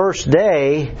was the first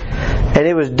day, and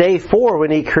it was day 4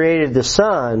 when He created the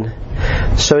sun.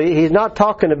 So He's not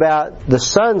talking about the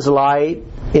sun's light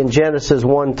in Genesis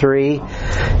 1:3.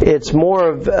 It's more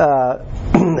of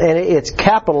and it's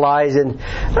capitalized, and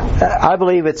I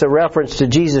believe it's a reference to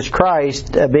Jesus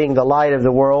Christ being the light of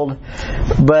the world.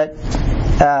 But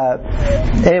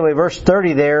anyway, verse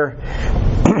 30 there,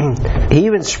 He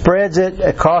even spreads it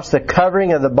across the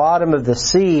covering of the bottom of the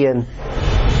sea. And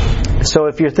so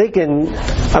if you're thinking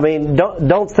I mean,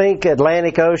 don't think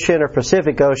Atlantic Ocean or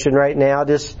Pacific Ocean right now.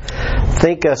 Just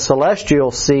think a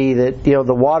celestial sea, that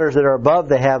the waters that are above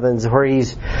the heavens, where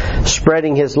He's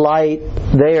spreading His light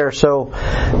there. So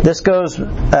this goes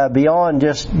beyond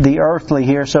just the earthly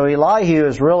here. So Elihu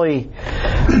is really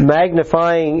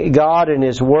magnifying God and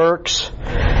His works.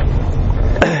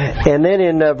 And then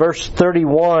in verse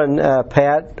 31,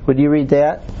 Pat, would you read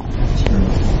that?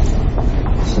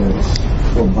 It says,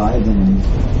 "For by them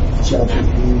judge He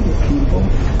the people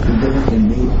who give them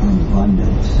meat in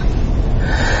abundance."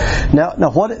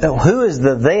 Now, who is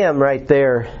the them right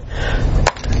there?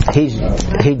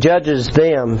 He judges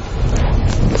them,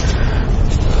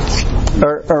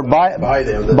 or by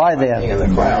them. By them. In the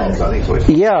clouds, I think.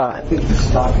 Yeah. I think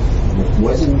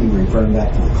wasn't He referring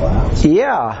back to the clouds?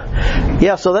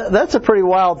 Yeah. So that's a pretty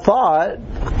wild thought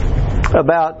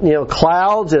about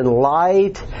clouds and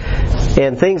light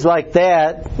and things like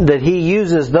that He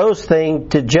uses those things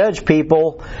to judge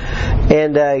people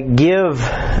and give,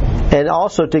 and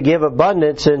also to give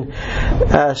abundance. And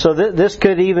so this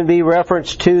could even be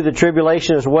reference to the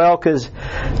tribulation as well, because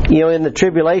in the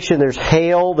tribulation there's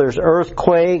hail, there's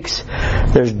earthquakes,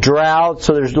 there's drought,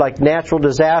 so there's like natural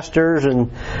disasters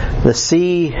and the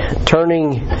sea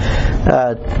turning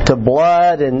to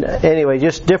blood, and anyway,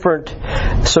 just different.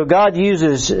 So God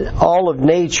uses all of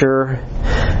nature,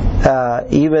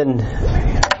 even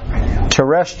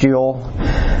terrestrial,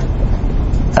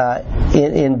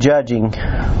 in judging.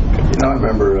 I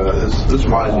remember, this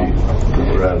reminds me,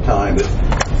 we're out of time, but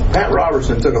Pat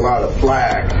Robertson took a lot of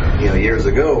flack, years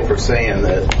ago for saying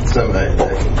that some of the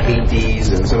Hades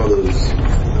and some of those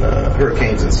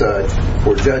hurricanes and such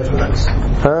were judgments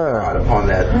upon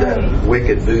that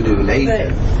wicked voodoo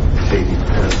nation.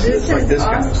 This is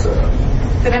kind of stuff.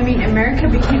 But America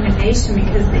became a nation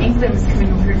because England was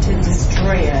coming over to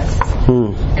destroy us.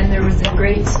 And there was a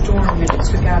great storm and it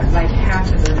took out like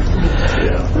half of their fleet.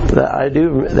 Yeah. I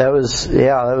do. That was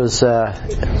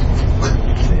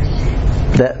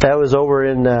that was over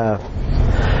in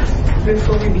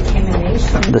before we became a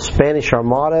nation. The Spanish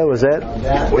Armada, was that?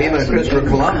 Well, even Christopher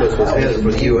Columbus was headed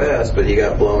for the U.S., but he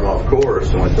got blown off course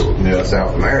and went to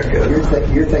South America.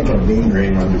 You're thinking of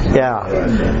England.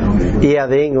 Yeah,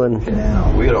 the England.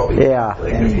 Canal. We would all be. Yeah.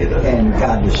 And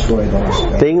God destroyed all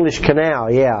Spain. The English Canal.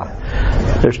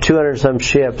 Yeah. There's 200 some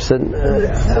ships, and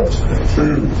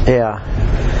yeah.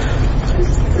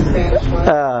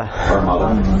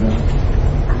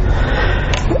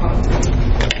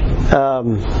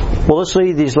 Well, let's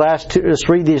read these last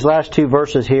two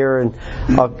verses here, and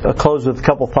I'll close with a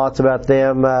couple thoughts about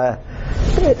them.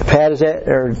 Pat, is that,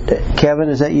 or Kevin,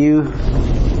 is that you?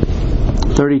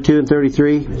 32 and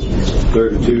 33.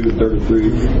 32 and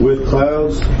 33. With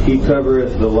clouds He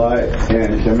covereth the light,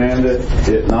 and commandeth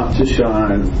it not to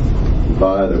shine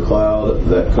by the cloud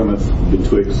that cometh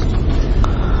betwixt.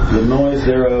 The noise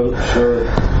thereof showeth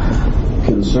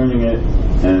concerning it,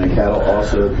 and the cattle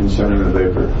also concerning the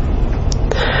vapor.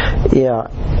 Yeah.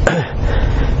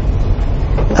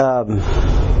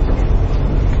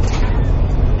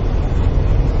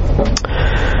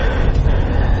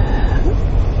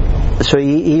 So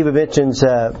he even mentions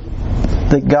that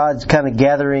God's kind of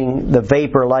gathering the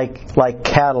vapor like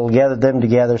cattle, gathered them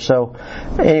together. So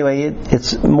anyway,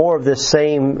 it's more of this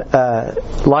same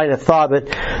line of thought. But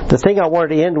the thing I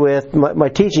wanted to end with, my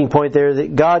teaching point there,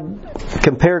 that God,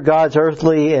 compare God's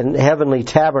earthly and heavenly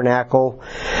tabernacle.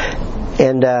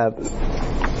 And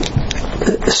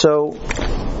so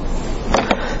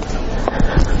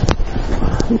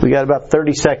we got about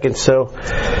 30 seconds. So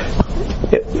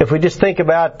if we just think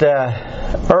about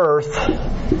earth,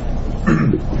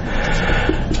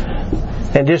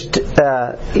 and just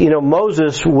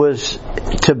Moses was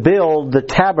to build the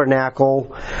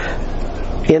tabernacle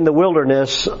in the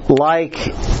wilderness like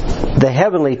the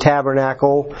heavenly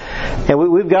tabernacle, and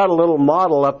we've got a little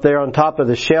model up there on top of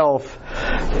the shelf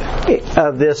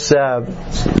of this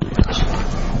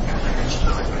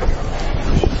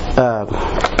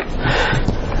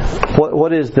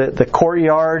what is the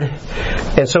courtyard.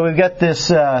 And so we've got this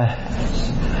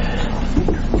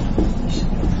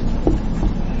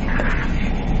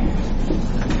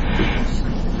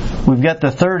we've got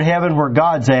the third heaven where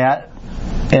God's at,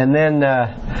 and then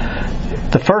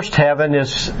the first heaven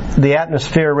is the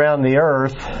atmosphere around the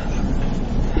earth,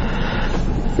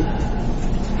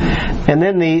 and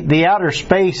then the outer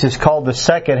space is called the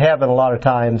second heaven a lot of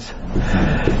times.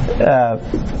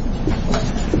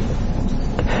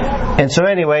 And so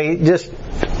anyway, it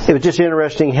was just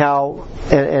interesting how,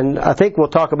 and I think we'll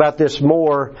talk about this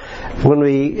more when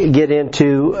we get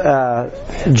into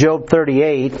Job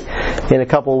 38 in a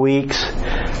couple of weeks.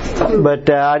 But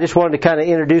I just wanted to kind of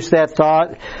introduce that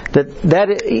thought that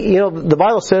the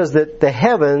Bible says that the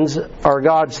heavens are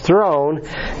God's throne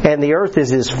and the earth is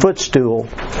His footstool.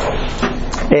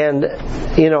 And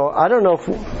I don't know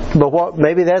but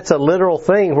maybe that's a literal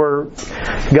thing where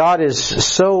God is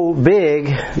so big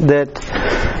that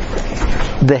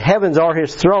the heavens are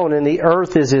His throne and the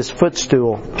earth is His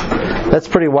footstool. That's a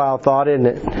pretty wild thought, isn't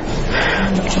it?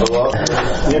 Well,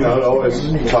 it always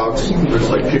talks, there's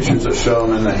like pictures that show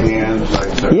them in the hand, like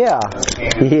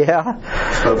the hand,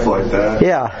 stuff like that.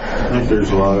 Yeah. I think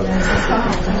there's a lot of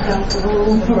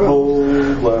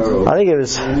I think it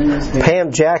was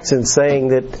Pam Jackson saying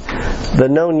that the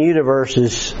known universe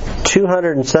is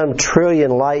 200 and some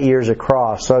trillion light years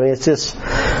across. So, it's just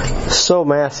so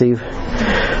massive.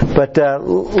 But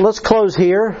let's close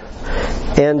here,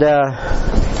 and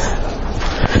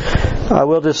I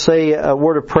will just say a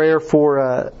word of prayer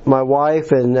for my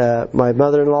wife and my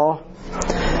mother-in-law.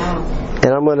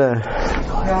 And I'm going to